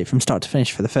 I played it from start to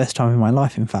finish for the first time in my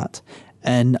life, in fact.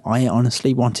 And I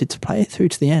honestly wanted to play it through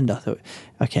to the end. I thought,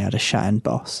 okay, I had a shattered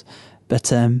boss.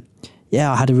 But I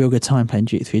had a real good time playing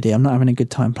Duke 3D. I'm not having a good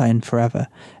time playing Forever.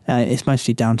 It's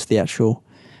mostly down to the actual,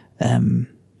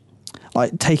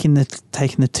 like taking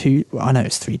the two, well, I know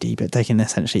it's 3D, but taking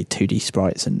essentially 2D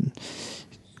sprites and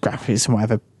graphics and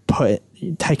whatever,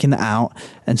 taking that out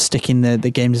and sticking the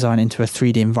game design into a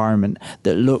 3D environment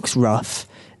that looks rough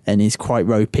and is quite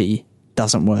ropey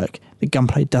doesn't work. The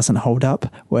gunplay doesn't hold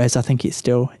up, whereas I think it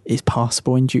still is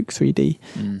passable in Duke 3D.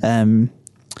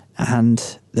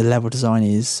 And the level design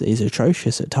is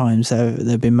atrocious at times. There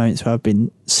have been moments where I've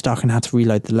been stuck and had to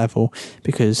reload the level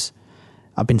because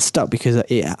I've been stuck because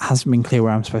it hasn't been clear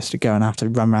where I'm supposed to go, and I have to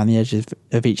run around the edges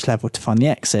of each level to find the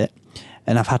exit.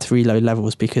 And I've had to reload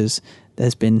levels because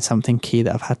there's been something key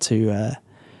that I've had to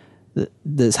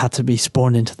that's had to be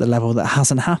spawned into the level that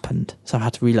hasn't happened. So I've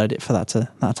had to reload it for that to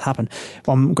happen.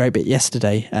 One great bit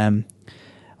yesterday,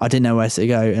 I didn't know where to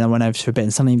go, and I went over to a bit,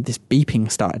 and suddenly this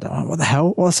beeping started. I'm like, what the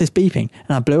hell? What's this beeping?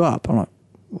 And I blew up. I'm like,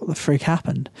 what the freak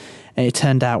happened? And it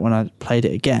turned out when I played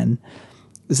it again,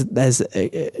 there's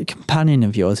a companion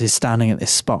of yours is standing at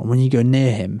this spot, and when you go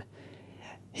near him,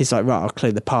 he's like, right, I'll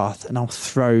clear the path, and I'll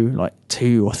throw like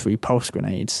 2 or 3 pulse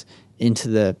grenades into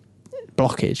the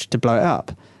blockage to blow it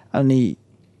up. Only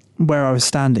where I was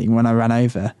standing when I ran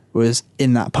over was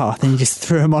in that path, and he just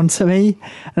threw them onto me,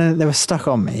 and they were stuck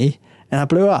on me, and I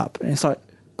blew up. And it's like,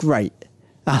 great,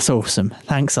 that's awesome,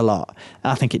 thanks a lot.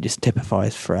 I think it just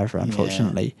typifies forever,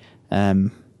 unfortunately. Bit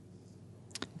of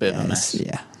a mess.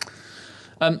 Yeah.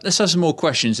 Let's have some more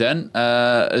questions then,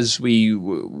 as we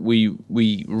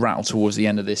rattle towards the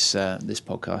end of this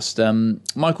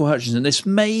podcast. Michael Hutchinson, this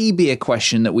may be a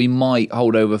question that we might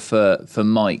hold over for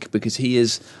Mike, because he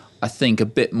is, I think, a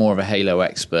bit more of a Halo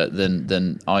expert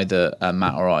than either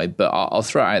Matt or I. But I'll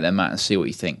throw it out there, Matt, and see what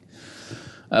you think.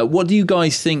 What do you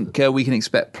guys think we can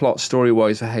expect plot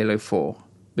story-wise for Halo 4?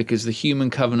 Because the Human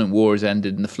Covenant War has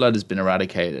ended and the Flood has been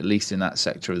eradicated, at least in that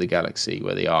sector of the galaxy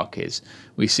where the Ark is.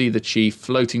 We see the Chief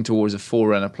floating towards a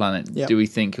Forerunner planet. Yep. Do we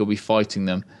think he'll be fighting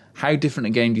them? How different a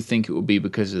game do you think it will be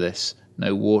because of this?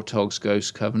 No Warthogs,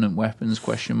 Ghost, Covenant weapons,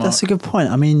 question mark? That's a good point.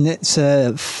 I mean, it's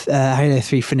Halo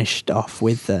 3 finished off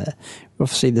with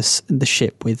obviously the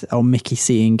ship with old Mickey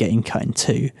C and getting cut in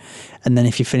 2. And then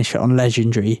if you finish it on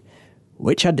Legendary,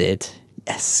 which I did...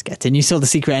 Yes, get in. You saw the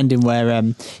secret ending where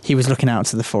he was looking out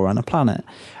to the Forerunner planet,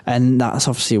 and that's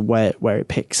obviously where it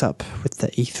picks up with the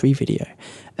E3 video.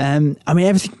 I mean,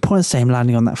 everything points to him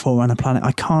landing on that Forerunner planet.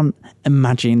 I can't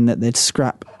imagine that they'd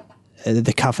scrap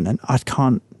the Covenant. I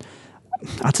don't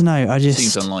know. I just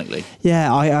seems unlikely.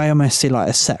 Yeah, I almost see like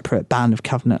a separate band of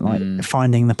Covenant, like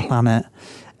finding the planet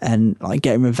and like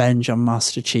getting revenge on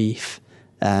Master Chief.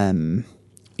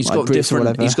 He's got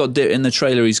different. He's got in the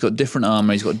trailer. He's got different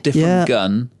armor. He's got different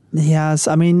gun. He has.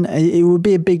 I mean, it would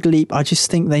be a big leap. I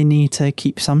just think they need to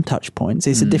keep some touch points.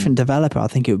 It's a different developer. I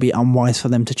think it would be unwise for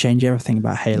them to change everything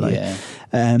about Halo. Yeah.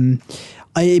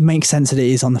 It makes sense that it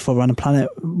is on the Forerunner planet.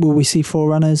 Will we see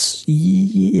Forerunners?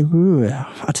 I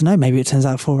don't know. Maybe it turns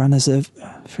out Forerunners are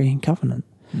freaking Covenant.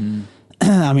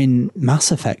 I mean,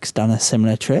 Mass Effect's done a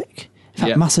similar trick. In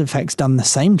fact, Mass Effect's done the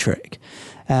same trick.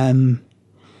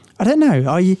 I don't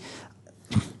know.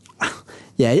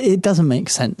 It doesn't make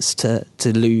sense to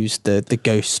lose the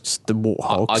ghosts, the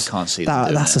warthogs. I can't see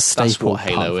that. That's a staple. That's what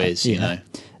Halo is, you know.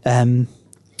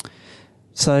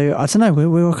 So I don't know.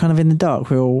 We're all kind of in the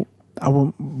dark. I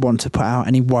won't want to put out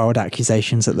any wild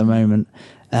accusations at the moment.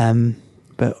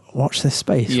 But watch this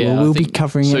space. Yeah, we'll be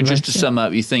covering it. So just to sum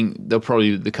up, you think the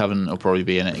Covenant will probably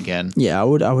be in it again? Yeah, I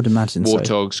would imagine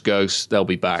Warthogs, Ghosts, they'll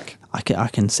be back. I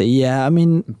can see. Yeah, I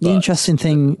mean, the interesting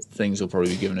thing... Things will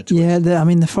probably be given a twist. Yeah,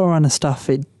 the Forerunner stuff,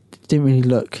 it didn't really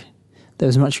look... There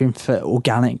was much room for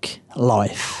organic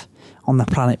life on the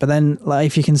planet. But then, like,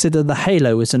 if you consider the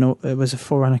Halo was a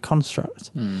Forerunner construct.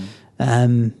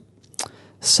 And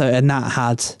that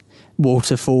had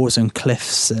waterfalls and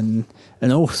cliffs and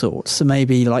all sorts. So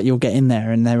maybe like you'll get in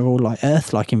there and they're all like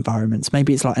Earth-like environments.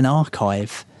 Maybe it's like an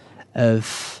archive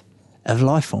of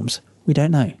life forms. We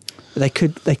don't know. They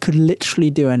could literally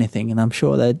do anything, and I'm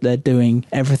sure they're doing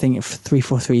everything.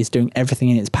 343 is doing everything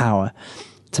in its power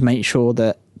to make sure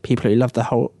that people who love the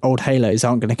whole old Halos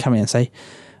aren't going to come in and say,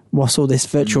 "What's all this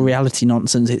virtual reality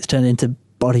nonsense? It's turned into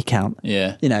body count."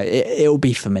 Yeah, you know, it'll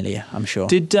be familiar, I'm sure.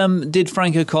 Did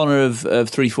Frank O'Connor of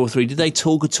 343? Did they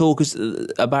talk at all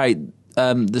about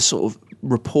the sort of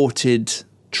reported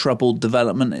troubled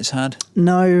development it's had?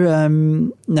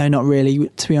 No, not really.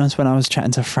 To be honest, when I was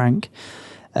chatting to Frank,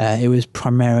 it was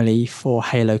primarily for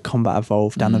Halo Combat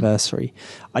Evolved Anniversary.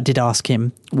 I did ask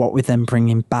him what with them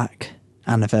bringing back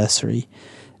Anniversary,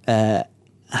 had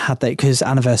they, because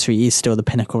Anniversary is still the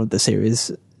pinnacle of the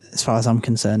series as far as I'm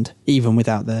concerned, even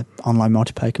without the online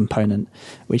multiplayer component,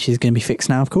 which is going to be fixed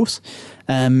now, of course.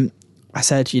 I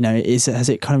said, you know, has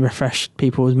it kind of refreshed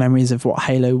people's memories of what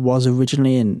Halo was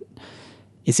originally, and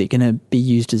is it going to be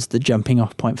used as the jumping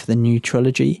off point for the new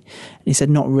trilogy? And he said,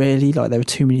 not really. Like, there were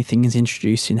too many things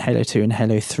introduced in Halo 2 and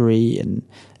Halo 3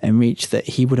 and Reach that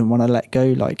he wouldn't want to let go.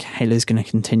 Like, Halo's going to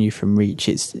continue from Reach.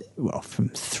 It's, well, from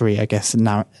 3, I guess,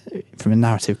 now from a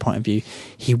narrative point of view,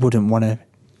 he wouldn't want to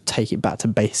take it back to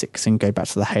basics and go back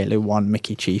to the Halo 1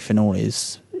 Mickey Chief and all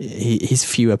his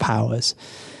fewer powers.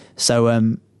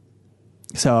 So,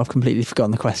 So I've completely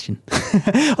forgotten the question.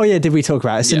 Oh yeah, did we talk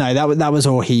about it? So no, that was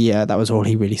all he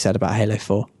really said about Halo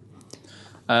 4.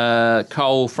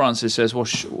 Carl Francis says,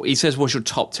 what's your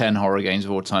top 10 horror games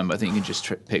of all time? But I think you can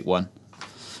just pick one.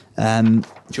 Do you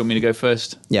want me to go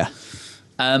first? Yeah.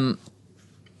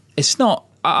 It's not.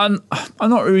 I'm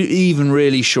not even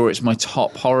really sure it's my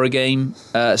top horror game.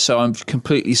 So I've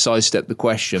completely sidestepped the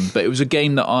question. But it was a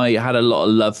game that I had a lot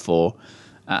of love for,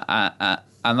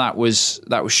 and that was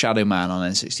Shadow Man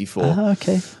on N64.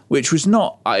 Okay. Which was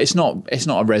not. It's not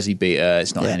a Resi beater.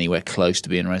 It's not anywhere close to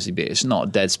being a Resi beater. It's not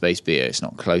a Dead Space beater. It's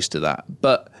not close to that.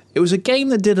 But it was a game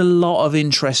that did a lot of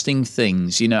interesting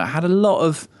things. You know, it had a lot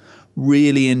of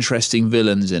really interesting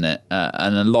villains in it,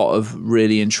 and a lot of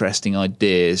really interesting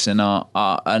ideas, and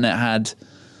it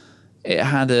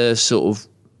had a sort of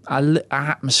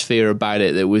atmosphere about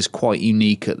it that was quite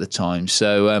unique at the time.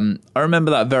 So I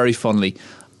remember that very fondly.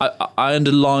 I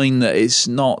underline that it's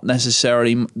not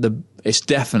necessarily it's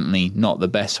definitely not the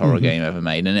best horror game ever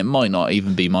made, and it might not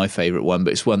even be my favourite one,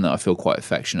 but it's one that I feel quite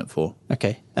affectionate for.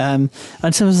 Okay. In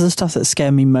terms of the stuff that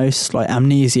scared me most, like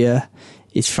Amnesia,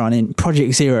 is fun. In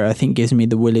Project Zero, I think gives me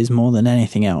the willies more than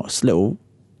anything else. Little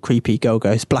creepy girl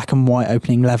ghost, black and white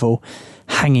opening level,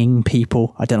 hanging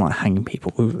people. I don't like hanging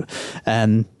people.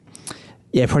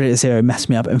 Project Zero messed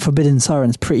me up, and Forbidden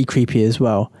Siren's pretty creepy as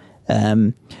well.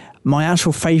 My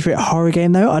actual favourite horror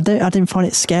game, though, I didn't find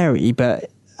it scary, but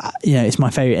it's my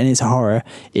favourite, and it's a horror,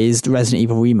 is the Resident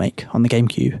Evil remake on the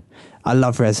GameCube. I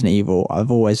love Resident Evil. I've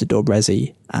always adored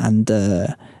Resi, and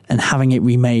having it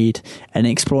remade and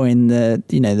exploring the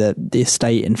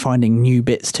estate and finding new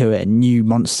bits to it and new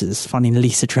monsters, finding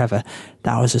Lisa Trevor,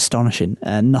 that was astonishing,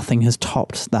 and nothing has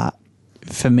topped that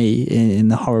for me in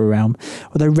the horror realm.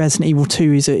 Although Resident Evil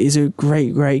 2 is a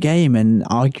great game and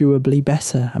arguably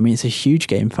better. I mean, it's a huge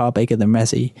game, far bigger than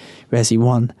Resi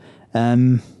 1.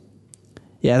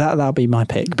 That'll be my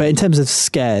pick. But in terms of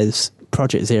scares,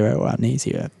 Project Zero or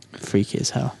Amnesia, freaky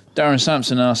as hell. Darren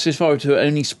Sampson asks, if I were to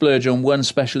only splurge on one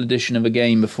special edition of a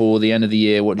game before the end of the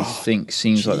year, what do you think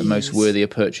seems like the most worthy of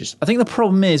purchase? I think the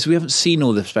problem is we haven't seen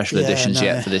all the special editions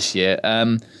yet for this year.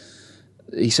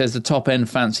 He says the top-end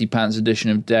fancy pants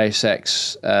edition of Deus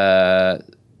Ex... he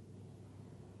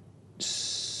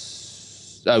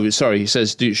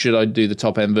says, should I do the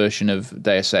top-end version of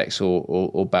Deus Ex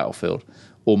or Battlefield?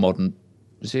 Or Modern...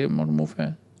 Is it Modern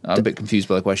Warfare? I'm a bit confused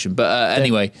by the question, but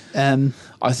anyway, I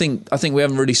think we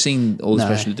haven't really seen all the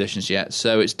special editions yet,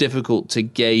 so it's difficult to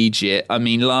gauge it. I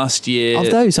mean, last year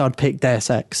of those, I'd pick Deus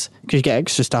Ex because you get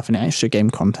extra stuff and extra game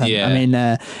content. Yeah. I mean,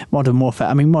 Modern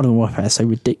Warfare is so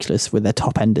ridiculous with their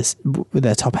top end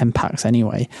packs.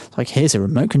 Anyway, it's like, here's a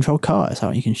remote control car. It's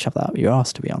like you can shove that up your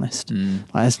ass. To be honest,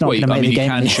 like, it's not going to make the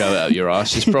game. You can shove it up your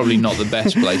ass. It's probably not the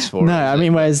best place for it. No, I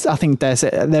mean, whereas I think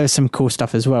there's some cool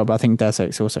stuff as well, but I think Deus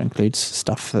Ex also includes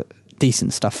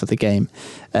decent stuff for the game.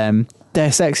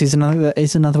 Deus Ex is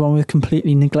another one we've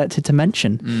completely neglected to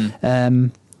mention,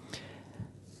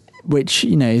 which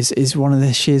is one of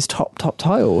this year's top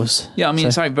titles. Yeah, I mean,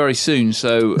 it's out very soon,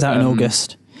 so it's out in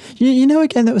August.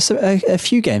 Again, there was a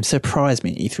few games surprised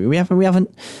me at E3. We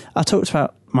haven't. I talked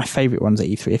about my favourite ones at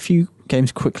E3. A few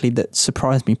games quickly that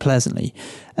surprised me pleasantly.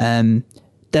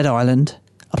 Dead Island.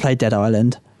 I played Dead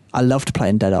Island. I loved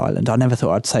playing Dead Island. I never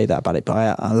thought I'd say that about it,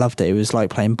 but I loved it. It was like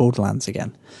playing Borderlands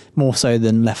again, more so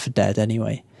than Left 4 Dead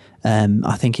anyway.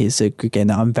 I think it's a good game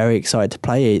that I'm very excited to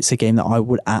play. It's a game that I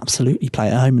would absolutely play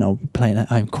at home, and I'll be playing at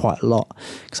home quite a lot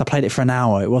because I played it for an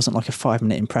hour. It wasn't like a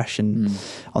 5-minute impression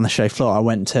on the show floor. I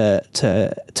went to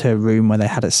a room where they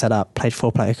had it set up, played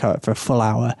 4-player co-op for a full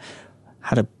hour,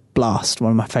 had a blast.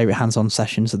 One of my favourite hands-on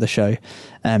sessions of the show.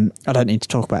 I don't need to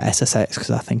talk about SSX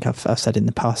because I think I've said in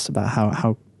the past about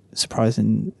how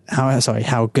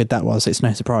good that was. It's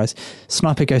no surprise.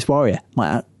 Sniper Ghost Warrior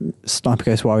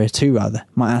 2 rather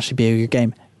might actually be a good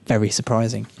game. Very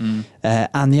surprising.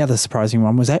 And the other surprising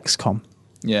one was XCOM,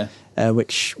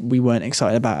 which we weren't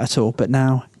excited about at all, but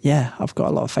now I've got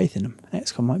a lot of faith in them.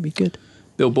 XCOM might be good.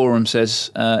 Bill Borum says,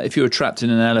 if you were trapped in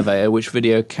an elevator, which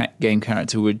video game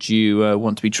character would you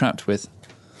want to be trapped with?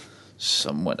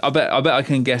 Someone. I bet I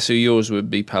can guess who yours would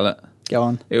be, Pellet. Go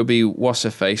on. It would be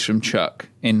What's-Her-Face from Chuck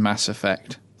in Mass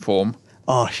Effect form.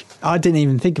 Oh, I didn't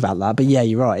even think about that, but yeah,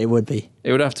 you're right, it would be.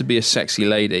 It would have to be a sexy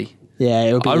lady. Yeah,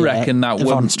 it would be. I reckon that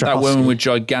woman with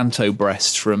giganto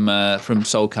breasts from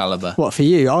Soul Calibur. What, for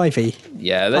you, Ivy?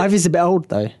 Yeah. Ivy's a bit old,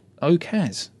 though. Oh, who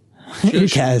cares? Who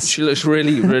cares? She looks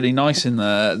really, really nice in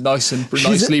there.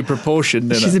 Nicely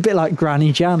proportioned. She's a bit like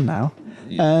Granny Jan now.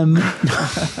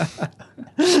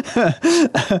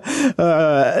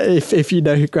 If you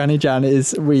know who Granny Jan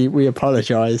is, we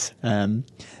apologise.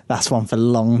 That's one for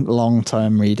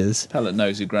long-term readers. Pellet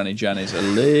knows who Granny Jan is a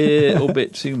little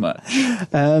bit too much.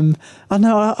 I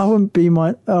know. I wouldn't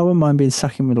mind being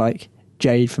stuck in with like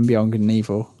Jade from Beyond Good and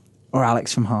Evil or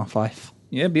Alex from Half-Life.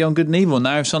 Yeah, Beyond Good and Evil.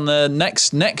 Now it's on the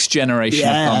next generation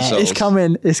of consoles. It's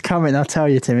coming. It's coming. I'll tell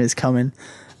you, Tim. It's coming.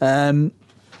 Who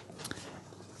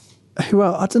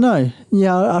else? I don't know.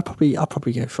 Yeah, I'll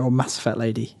probably go for a Mass Effect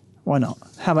lady. Why not?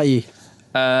 How about you?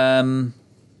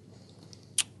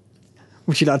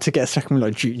 Would you like to get stuck in with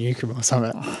like Duke Nukem or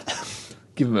something?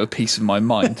 Give him a piece of my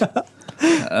mind.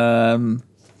 I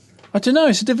don't know.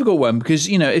 It's a difficult one because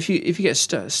if you get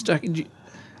stuck in,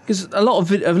 because a lot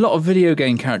of video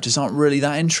game characters aren't really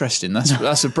that interesting.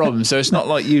 That's a problem. So it's not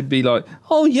like you'd be like,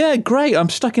 oh yeah, great, I'm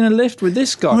stuck in a lift with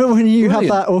this guy. When you have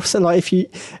that also like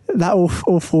that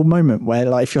awful moment where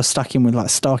like if you're stuck in with like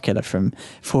Starkiller from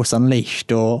Force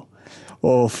Unleashed or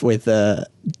with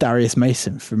Darius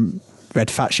Mason from Red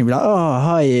Faction, be like, oh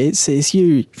hi, it's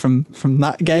you from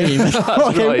that game.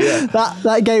 Right, yeah.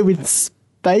 That game with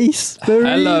space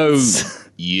marines. Hello,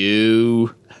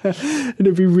 you.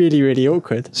 It'd be really, really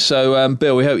awkward. So,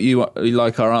 Bill, we hope you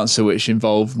like our answer, which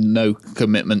involved no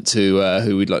commitment to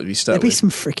who we'd like to be stuck with. There'd be some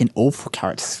freaking awful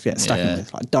characters to get stuck in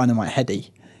with, like Dynamite Heady.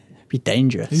 It'd be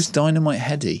dangerous. Who's Dynamite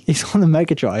Heady? He's on the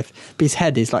Mega Drive, but his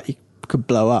head is like he could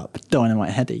blow up.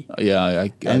 Dynamite Heady. Yeah, I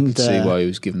could see why he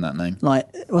was given that name. Like,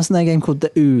 wasn't there a game called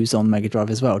The Ooze on Mega Drive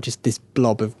as well? Just this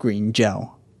blob of green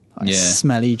gel. Like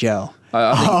smelly gel.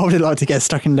 I would like to get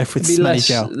stuck in left with smelly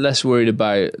gel. Less worried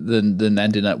about than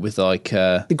ending up with like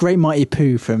the Great Mighty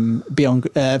Pooh from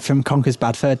Conker's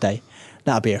Bad Fur Day.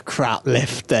 That'd be a crap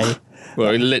lift day.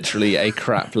 Well, literally a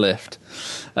crap lift.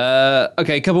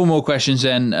 Okay, a couple more questions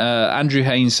then. Andrew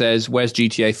Haynes says, "Where's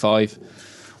GTA 5?"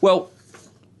 Well,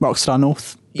 Rockstar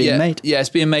North. Being made. Yeah, it's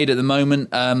being made at the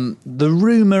moment. The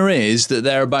rumour is that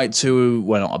they're about to,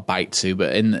 well, not about to,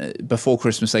 but before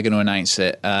Christmas they're going to announce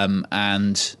it.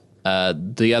 And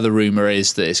the other rumour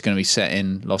is that it's going to be set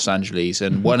in Los Angeles.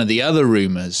 And one of the other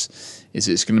rumours is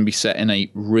it's going to be set in a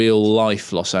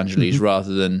real-life Los Angeles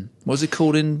rather than, what's it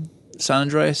called in San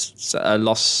Andreas?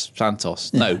 Los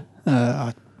Santos? No.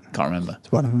 I can't remember.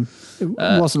 It's one of them.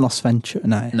 It wasn't Los Ventura,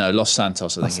 no. No, Los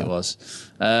Santos, I think it was.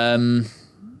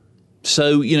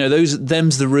 So,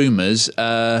 them's the rumours.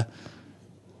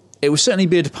 It would certainly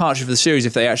be a departure for the series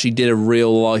if they actually did a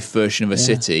real-life version of a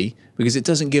city, because it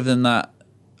doesn't give them that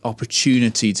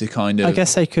opportunity to kind of... I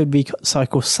guess they could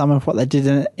recycle some of what they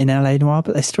did in LA Noire,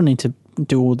 but they still need to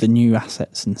do all the new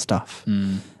assets and stuff.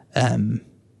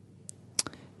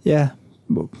 Yeah,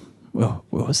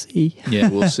 we'll see. Yeah,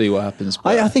 we'll see what happens.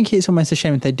 I think it's almost a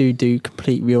shame if they do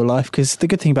complete real life, because the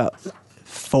good thing about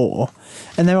 4,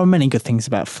 and there are many good things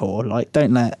about 4, like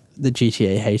don't let the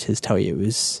GTA haters tell you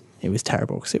it was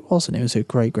terrible, because it wasn't. It was a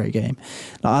great game.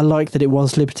 Like, I like that it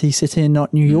was Liberty City and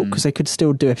not New York, because they could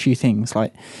still do a few things,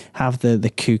 like have the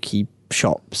kooky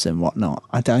shops and whatnot.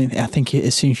 I think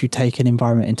as soon as you take an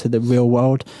environment into the real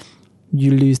world,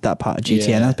 you lose that part of GTA,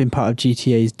 and that's been part of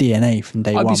GTA's DNA from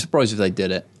day one. I'd be surprised if they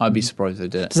did it.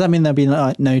 Does that mean there'll be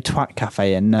like no twat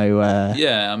cafe and no?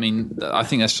 Yeah, I mean, I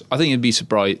think it'd be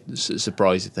surprised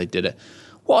if they did it.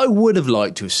 What I would have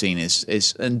liked to have seen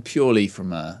is and purely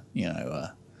from a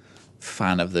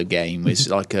fan of the game, is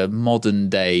like a modern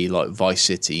day like Vice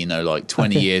City. Like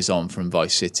 20 years on from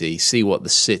Vice City, see what the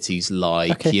city's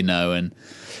like. And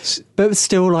but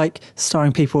still like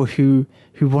starring people who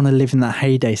want to live in that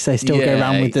heyday, so they still go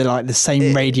around with the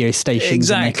same radio stations.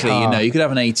 Exactly, you could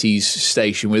have an 80s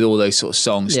station with all those sort of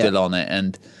songs still on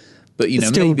it, but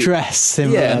still maybe, dress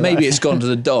similar. Yeah, maybe it's gone to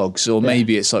the dogs, or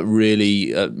maybe it's like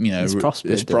really, it's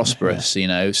prosperous.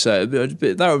 So but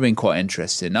that would have been quite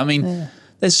interesting. I mean,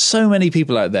 there's so many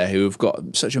people out there who have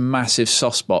got such a massive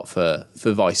soft spot for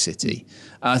Vice City.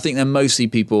 And I think they're mostly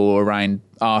people around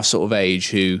our sort of age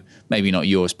who, maybe not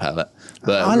yours, Pellet,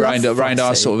 but around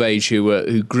our sort of age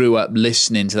who grew up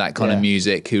listening to that kind of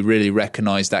music, who really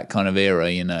recognised that kind of era.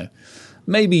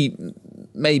 Maybe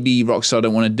Rockstar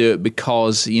don't want to do it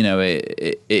because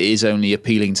it is only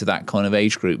appealing to that kind of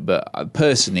age group. But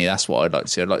personally, that's what I'd like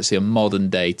to see. I'd like to see a modern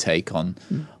day take on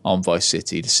Vice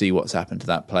City, to see what's happened to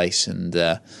that place and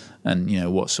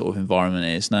what sort of environment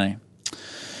it is now.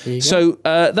 So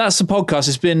that's the podcast.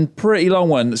 It's been a pretty long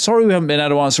one. Sorry we haven't been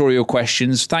able to answer all your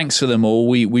questions. Thanks for them all.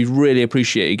 We really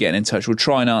appreciate you getting in touch. We'll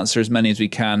try and answer as many as we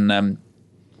can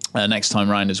next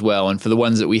time round as well. And for the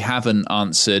ones that we haven't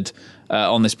answered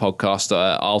on this podcast,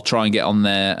 I'll try and get on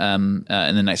there in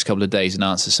the next couple of days and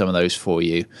answer some of those for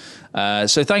you.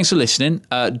 So thanks for listening.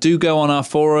 Do go on our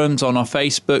forums, on our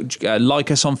Facebook, like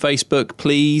us on Facebook,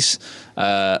 please.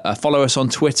 Follow us on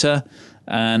Twitter.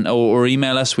 or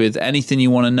email us with anything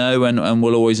you want to know, and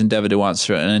we'll always endeavour to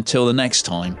answer it. And until the next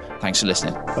time, thanks for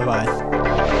listening. Bye-bye.